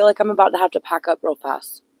work on. I feel like I'm about to have to pack up real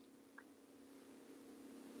fast.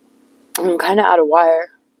 I'm kind of out of wire.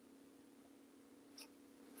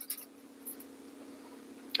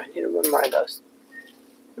 I need one more of those.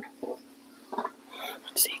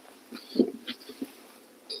 Let's see.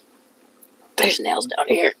 There's nails down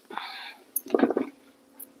here.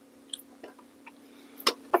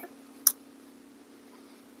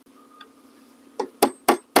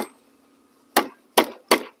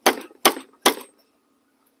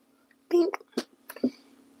 Pink. Put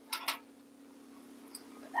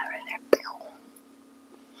that right there.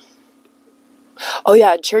 Oh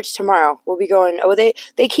yeah, church tomorrow. We'll be going. Oh, they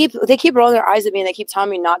keep rolling their eyes at me and they keep telling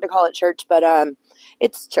me not to call it church, but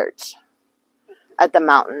it's church at the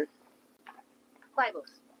mountain. Bible.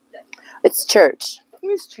 It's church. It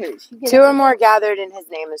is church. Two or more gathered in his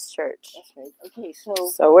name is church. That's right. Okay,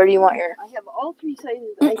 So where do you want your? I have all three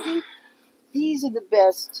sizes. I think these are the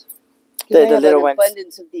best. The I have little an ones.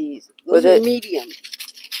 abundance of these. Was Those are it- medium.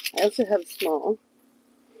 I also have small.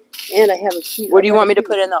 And I have a few. Where do you want me to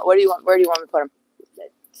put in the? Where do you want me to put them?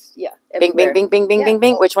 Yeah. Bing, bing, everywhere, bing, bing, bing, Yeah. bing,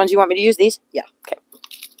 bing. Which ones do you want me to use? These?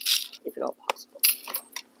 if at all possible.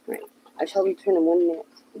 Right. I shall return in 1 minute.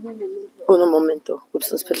 Uno momento.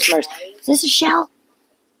 Oops, let's put this first. Is this a shell?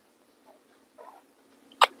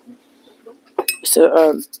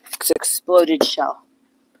 So, it's an exploded shell.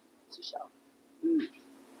 It's a shell.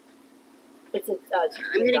 It's a,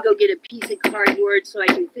 I'm gonna go get a piece of cardboard so I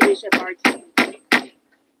can finish up our team.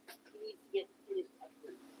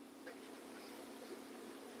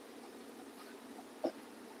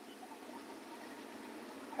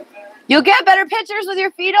 You'll get better pictures with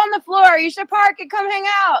your feet on the floor. You should park and come hang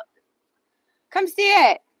out. Come see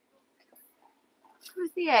it. Come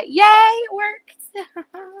see it. Yay, it worked.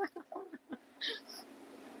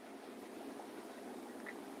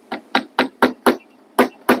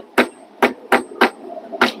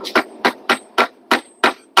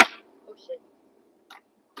 Oh shit.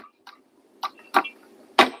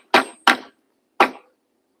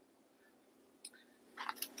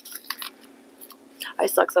 I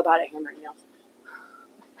suck so bad at hammering nails.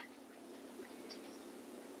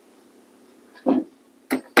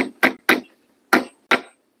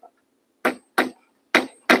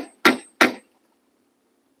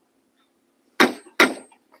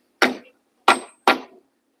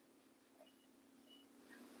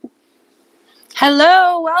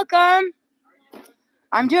 Hello, welcome.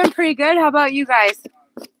 I'm doing pretty good. How about you guys?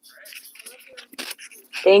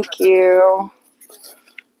 Thank you.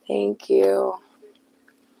 Thank you.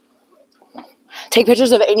 Take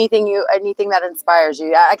pictures of anything that inspires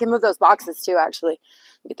you. Yeah, I can move those boxes too, actually.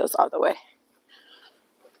 Get those out of the way.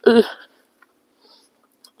 Ugh.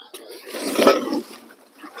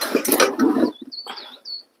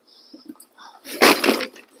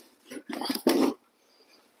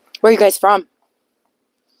 Where are you guys from?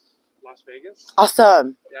 Las Vegas?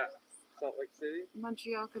 Awesome. Yeah. Salt Lake City?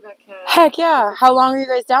 Montreal, Quebec. Heck yeah. How long are you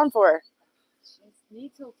guys down for?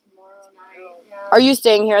 Me till tomorrow night. Yeah. Are you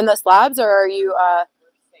staying here in the slabs or are you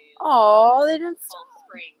oh, they didn't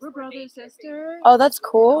We're brother sister. Oh, that's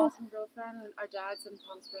cool. Awesome girlfriend, and our dad's in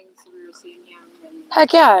Palm Springs, so we were seeing him. And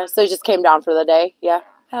Heck yeah. So you just came down for the day? Yeah.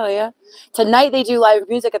 Hell yeah. Tonight they do live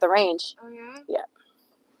music at the range. oh yeah. Yeah.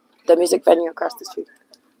 The music venue across the street.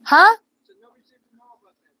 Huh?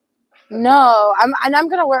 No.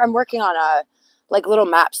 I'm working on like little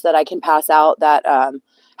maps that I can pass out that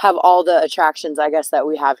have all the attractions, I guess, that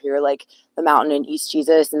we have here, like the mountain in East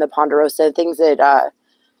Jesus and the Ponderosa, things that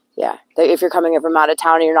yeah, if you're coming in from out of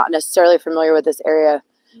town and you're not necessarily familiar with this area,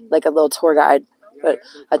 like a little tour guide, but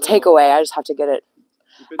a takeaway, I just have to get it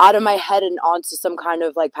out of my head and onto some kind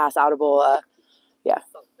of like pass outable, Yeah,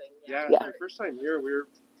 my first time here, we were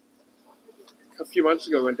a few months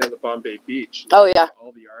ago. Went down to Bombay Beach. Oh yeah,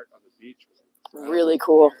 all the art on the beach was really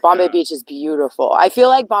cool. Bombay Beach is beautiful. I feel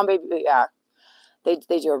like Bombay, yeah, they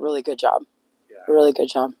do a really good job. A really good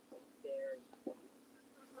job.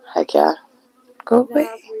 Heck yeah. Go away.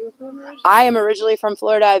 I am originally from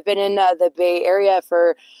Florida. I've been in the Bay Area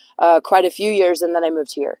for quite a few years, and then I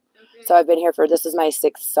moved here. Okay. So I've been here this is my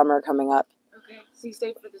 6th summer coming up. Okay. So you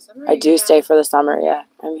stay for the summer? I do stay for the summer, yeah.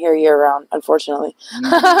 I'm here year round, unfortunately.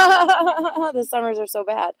 The summers are so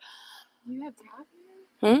bad. Do you have tap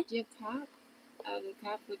here? Hmm? Do you have tap? To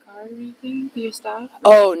tap the car or anything for your stuff?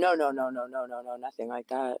 Oh, no. Nothing like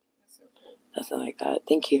that. Nothing like that.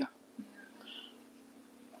 Thank you.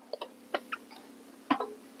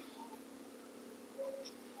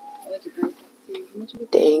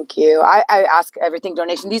 Thank you. I ask everything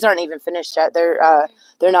donation. These aren't even finished yet. They're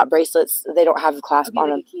not bracelets. They don't have a clasp on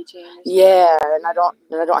them. Yeah, and I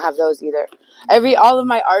don't have those either. All of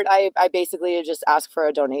my art, I basically just ask for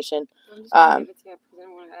a donation.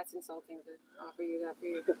 That's insulting to offer you that for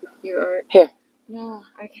your art. Here. No,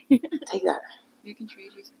 I can't. Take that. You can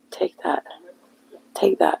trade you. Take that.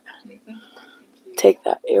 Take that. Take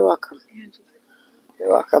that. You're welcome. You're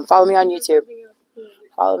welcome. Follow me on YouTube.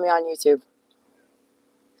 Follow me on YouTube.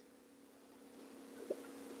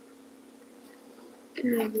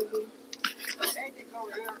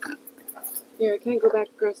 Here, I can't go back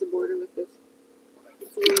across the border with this.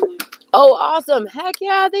 It's really nice. Oh, awesome. Heck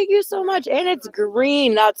yeah. Thank you so much. And it's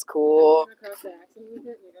green. That's cool. Across the accident with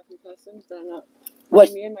it, we got some customs, but I'm not.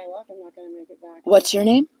 What? Me and my luck, I'm not going to make it back. What's your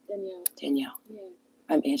name? Danielle. Danielle. Yeah.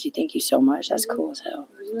 I'm Angie. Thank you so much. That's cool as hell.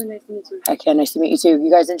 It was really nice to meet you. Heck yeah. Nice to meet you too.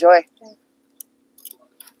 You guys enjoy.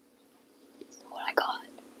 What I got.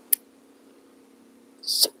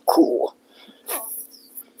 So cool.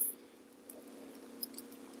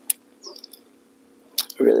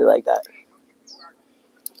 I really like that.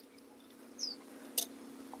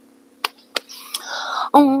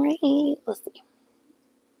 All right, let's see.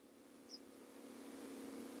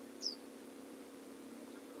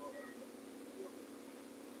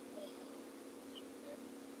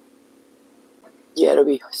 Yeah, it'll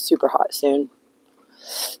be super hot soon.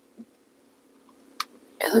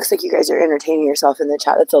 It looks like you guys are entertaining yourself in the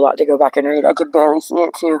chat. That's a lot to go back and read. I could barely see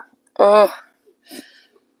it too. Ugh.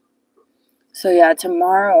 So yeah,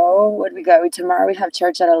 tomorrow, what do we got? Tomorrow we have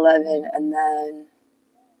church at 11, and then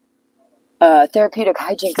Therapeutic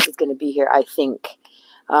Hijinks is going to be here, I think.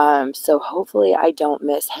 So hopefully I don't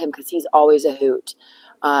miss him because he's always a hoot.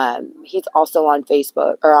 He's also on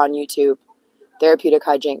Facebook or on YouTube, Therapeutic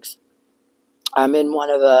Hijinks. I'm in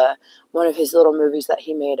one of his little movies that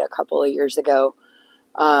he made a couple of years ago.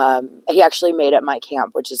 He actually made at my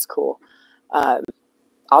camp, which is cool.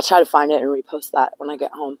 I'll try to find it and repost that when I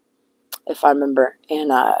get home, if I remember.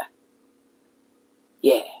 And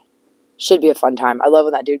yeah, should be a fun time. I love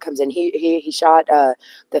when that dude comes in. He shot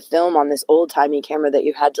the film on this old timey camera that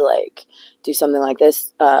you had to like do something like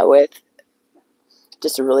this with.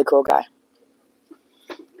 Just a really cool guy.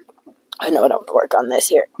 I know I don't work on this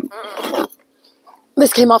here.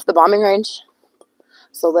 This came off the bombing range,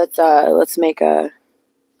 so let's make a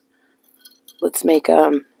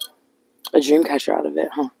dream catcher out of it,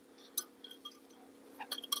 huh?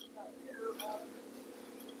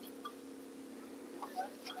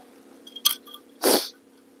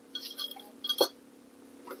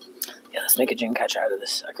 Yeah, let's make a dream catcher out of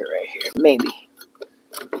this sucker right here. Maybe.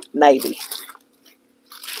 Maybe.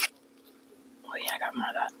 Oh yeah, I got more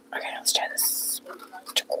of that. Okay, let's try this.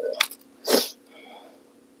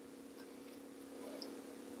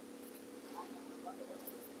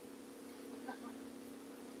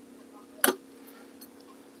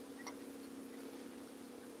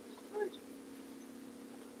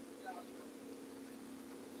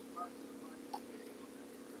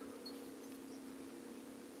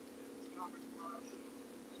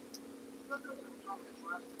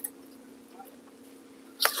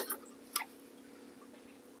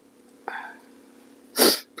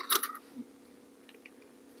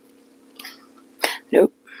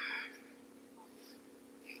 Nope.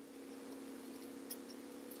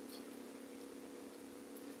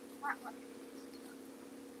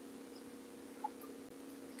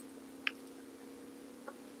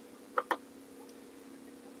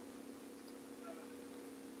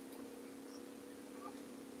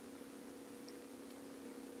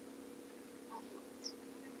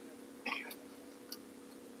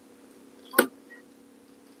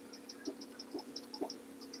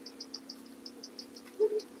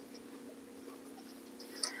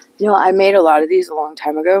 You know, I made a lot of these a long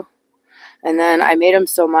time ago. And then I made them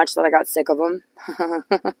so much that I got sick of them.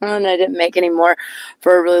 And I didn't make any more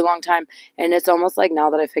for a really long time. And it's almost like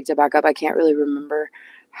now that I picked it back up, I can't really remember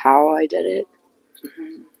how I did it.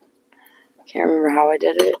 Can't remember how I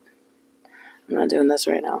did it. I'm not doing this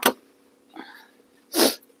right now.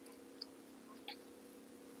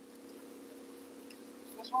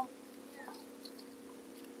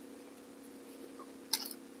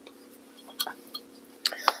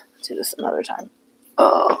 Let's do this another time.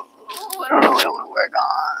 Oh, I don't know what I want to work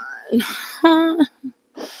on.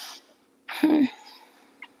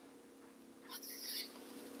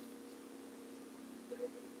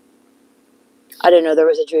 I didn't know there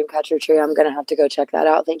was a dream catcher tree. I'm going to have to go check that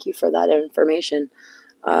out. Thank you for that information.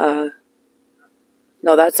 No,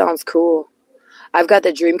 that sounds cool. I've got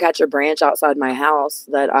the dream catcher branch outside my house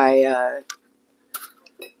that I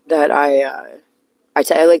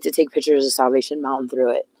like to take pictures of Salvation Mountain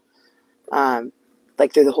through it.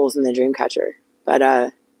 Like through the holes in the dream catcher. But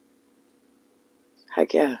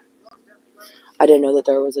heck yeah. I didn't know that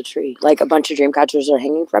there was a tree. Like a bunch of dream catchers are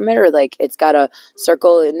hanging from it, or like it's got a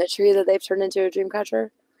circle in the tree that they've turned into a dream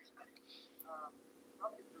catcher.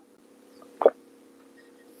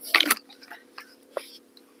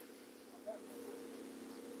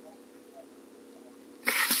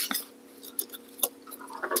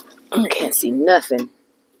 I can't see nothing.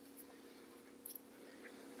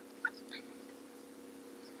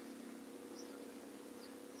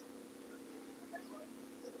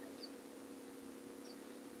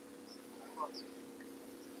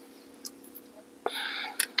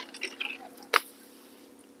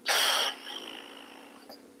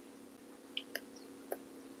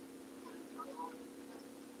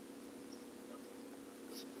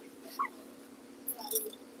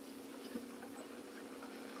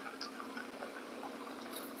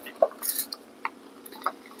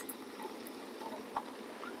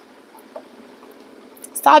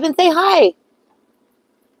 Stop and say hi.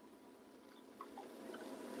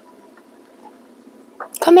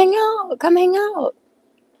 Come hang out. Come hang out.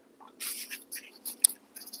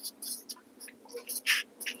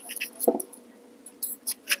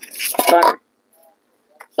 Bummer.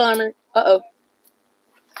 Bummer. Uh-oh.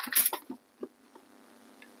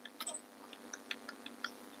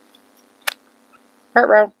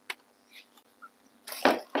 Ruh-roh.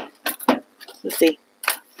 Let's see.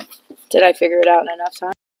 Did I figure it out in enough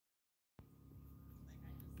time?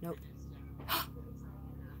 Nope.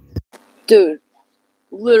 Dude,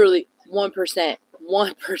 literally 1%.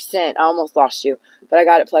 1%. I almost lost you, but I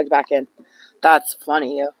got it plugged back in. That's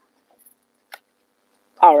funny, yo.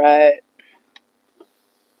 All right.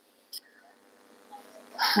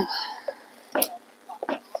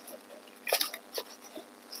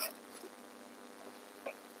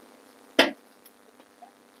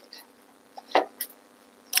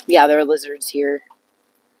 Yeah, there are lizards here.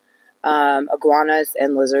 Iguanas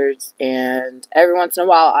and lizards, and every once in a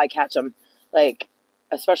while I catch them, like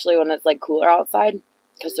especially when it's like cooler outside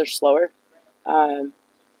because they're slower.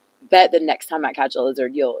 Bet the next time I catch a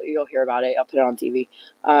lizard, you'll hear about it. I'll put it on TV.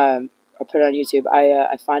 I'll put it on YouTube.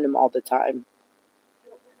 I find them all the time.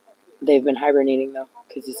 They've been hibernating though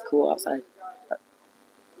because it's cool outside.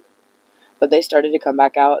 But they started to come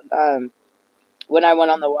back out when I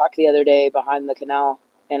went on the walk the other day behind the canal,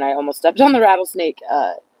 and I almost stepped on the rattlesnake.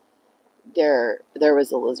 There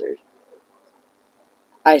was a lizard.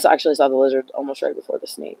 I actually saw the lizard almost right before the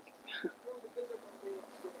snake.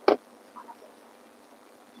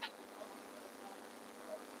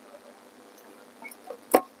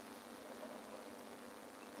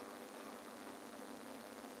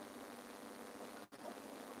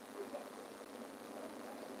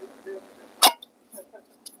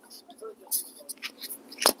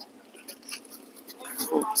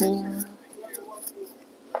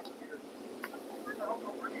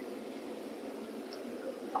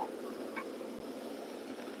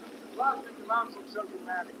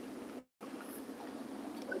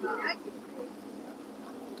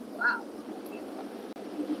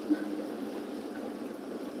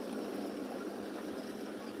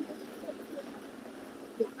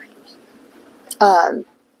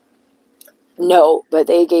 No, but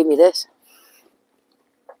they gave me this.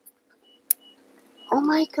 Oh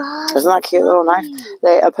my god. Isn't that a cute little knife?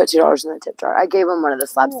 I put $2 in the tip jar. I gave them one of the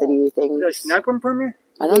Slab City things. Did I snipe one from you?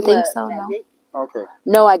 I don't think so, no. Okay.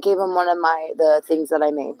 No, I gave him one of the things that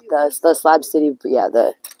I made. The Slab City, yeah,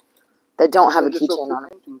 that don't have a keychain on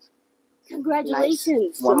it.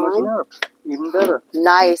 Congratulations, One was John. enough. Even better.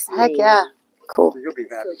 Nice. Heck yeah. Cool. You'll be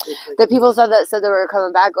happy. The people said they were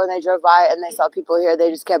coming back when they drove by and they saw people here. They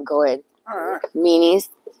just kept going. Meanies.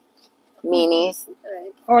 Meanies.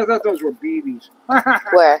 Oh, I thought those were BBs.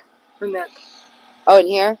 Where? In that. Oh, in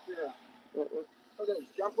here? Yeah. Are those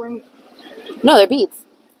jump rings? No, they're beads.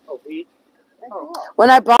 Oh, beads. Oh. When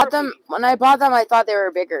I bought them, I thought they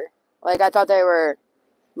were bigger. Like I thought they were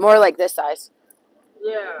more like this size.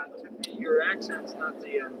 Yeah, your accent's not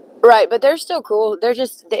the. Right, but they're still cool. They're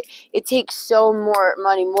just it takes so more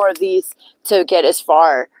of these to get as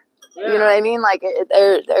far. Yeah. You know what I mean? Like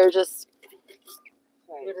they're just.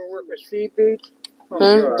 You ever work with seed beads?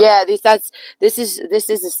 Oh, yeah, this is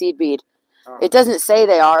a seed bead. It doesn't say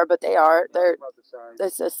they are, but they are.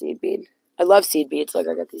 That's a seed bead. I love seed beads. Look,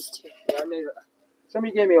 I got these too. Yeah, I mean,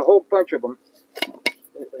 somebody gave me a whole bunch of them,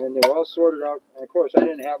 and they were all sorted out. And of course, I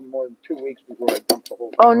didn't have them more than 2 weeks before I dumped the whole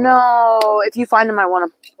thing. Oh no! If you find them, I want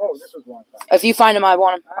them. Oh, this was one time. If you find them, I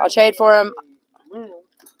want them. I'll trade for them.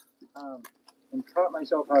 And taught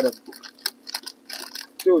myself how to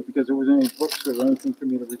do it because there wasn't any books or anything for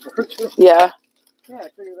me to refer to. Yeah. Yeah, I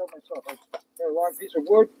figured it out myself. I got a long piece of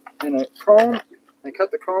wood and a comb. I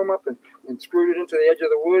cut the comb up and screwed it into the edge of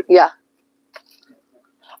the wood. Yeah.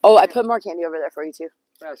 Oh, I put more candy over there for you too.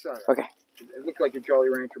 Yeah, sorry. Okay. It looked like a Jolly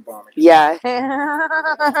Rancher bomb. Yeah. Don't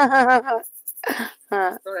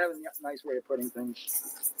have a nice way of putting things.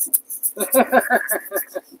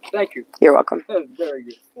 Thank you. You're welcome. Very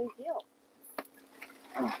good. Thank you.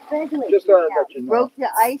 Congratulations. Just thought I'd let you know. Broke the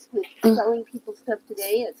ice with selling people stuff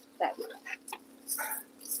today. It's fabulous.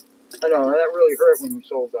 I know, that really hurt when you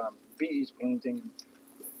sold B's painting.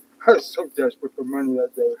 I was so desperate for money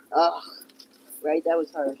that day. Oh, right, that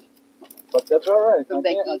was hard. But that's all right. So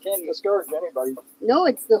I can't discourage anybody. No,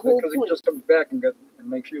 it's the whole because point. it just comes back and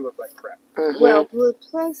makes you look like crap. Well,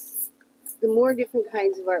 plus, the more different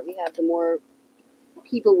kinds of art we have, the more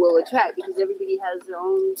people will attract because everybody has their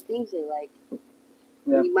own things they like.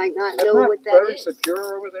 Yeah. You might not It's know not what that very is.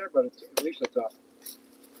 secure over there, but at least it's up.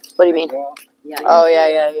 What do you mean? Wall. Yeah. Oh,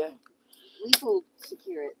 yeah. We will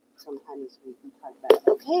secure it sometimes. We can talk about it.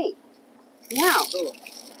 Okay. Now,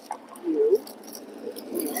 you.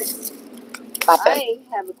 Yes. I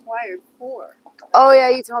have acquired 4. Oh, yeah,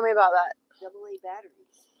 you told me about that. AA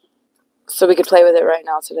batteries. So we could play with it right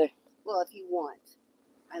now today. Well, if you want.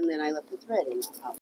 And then I left the thread in.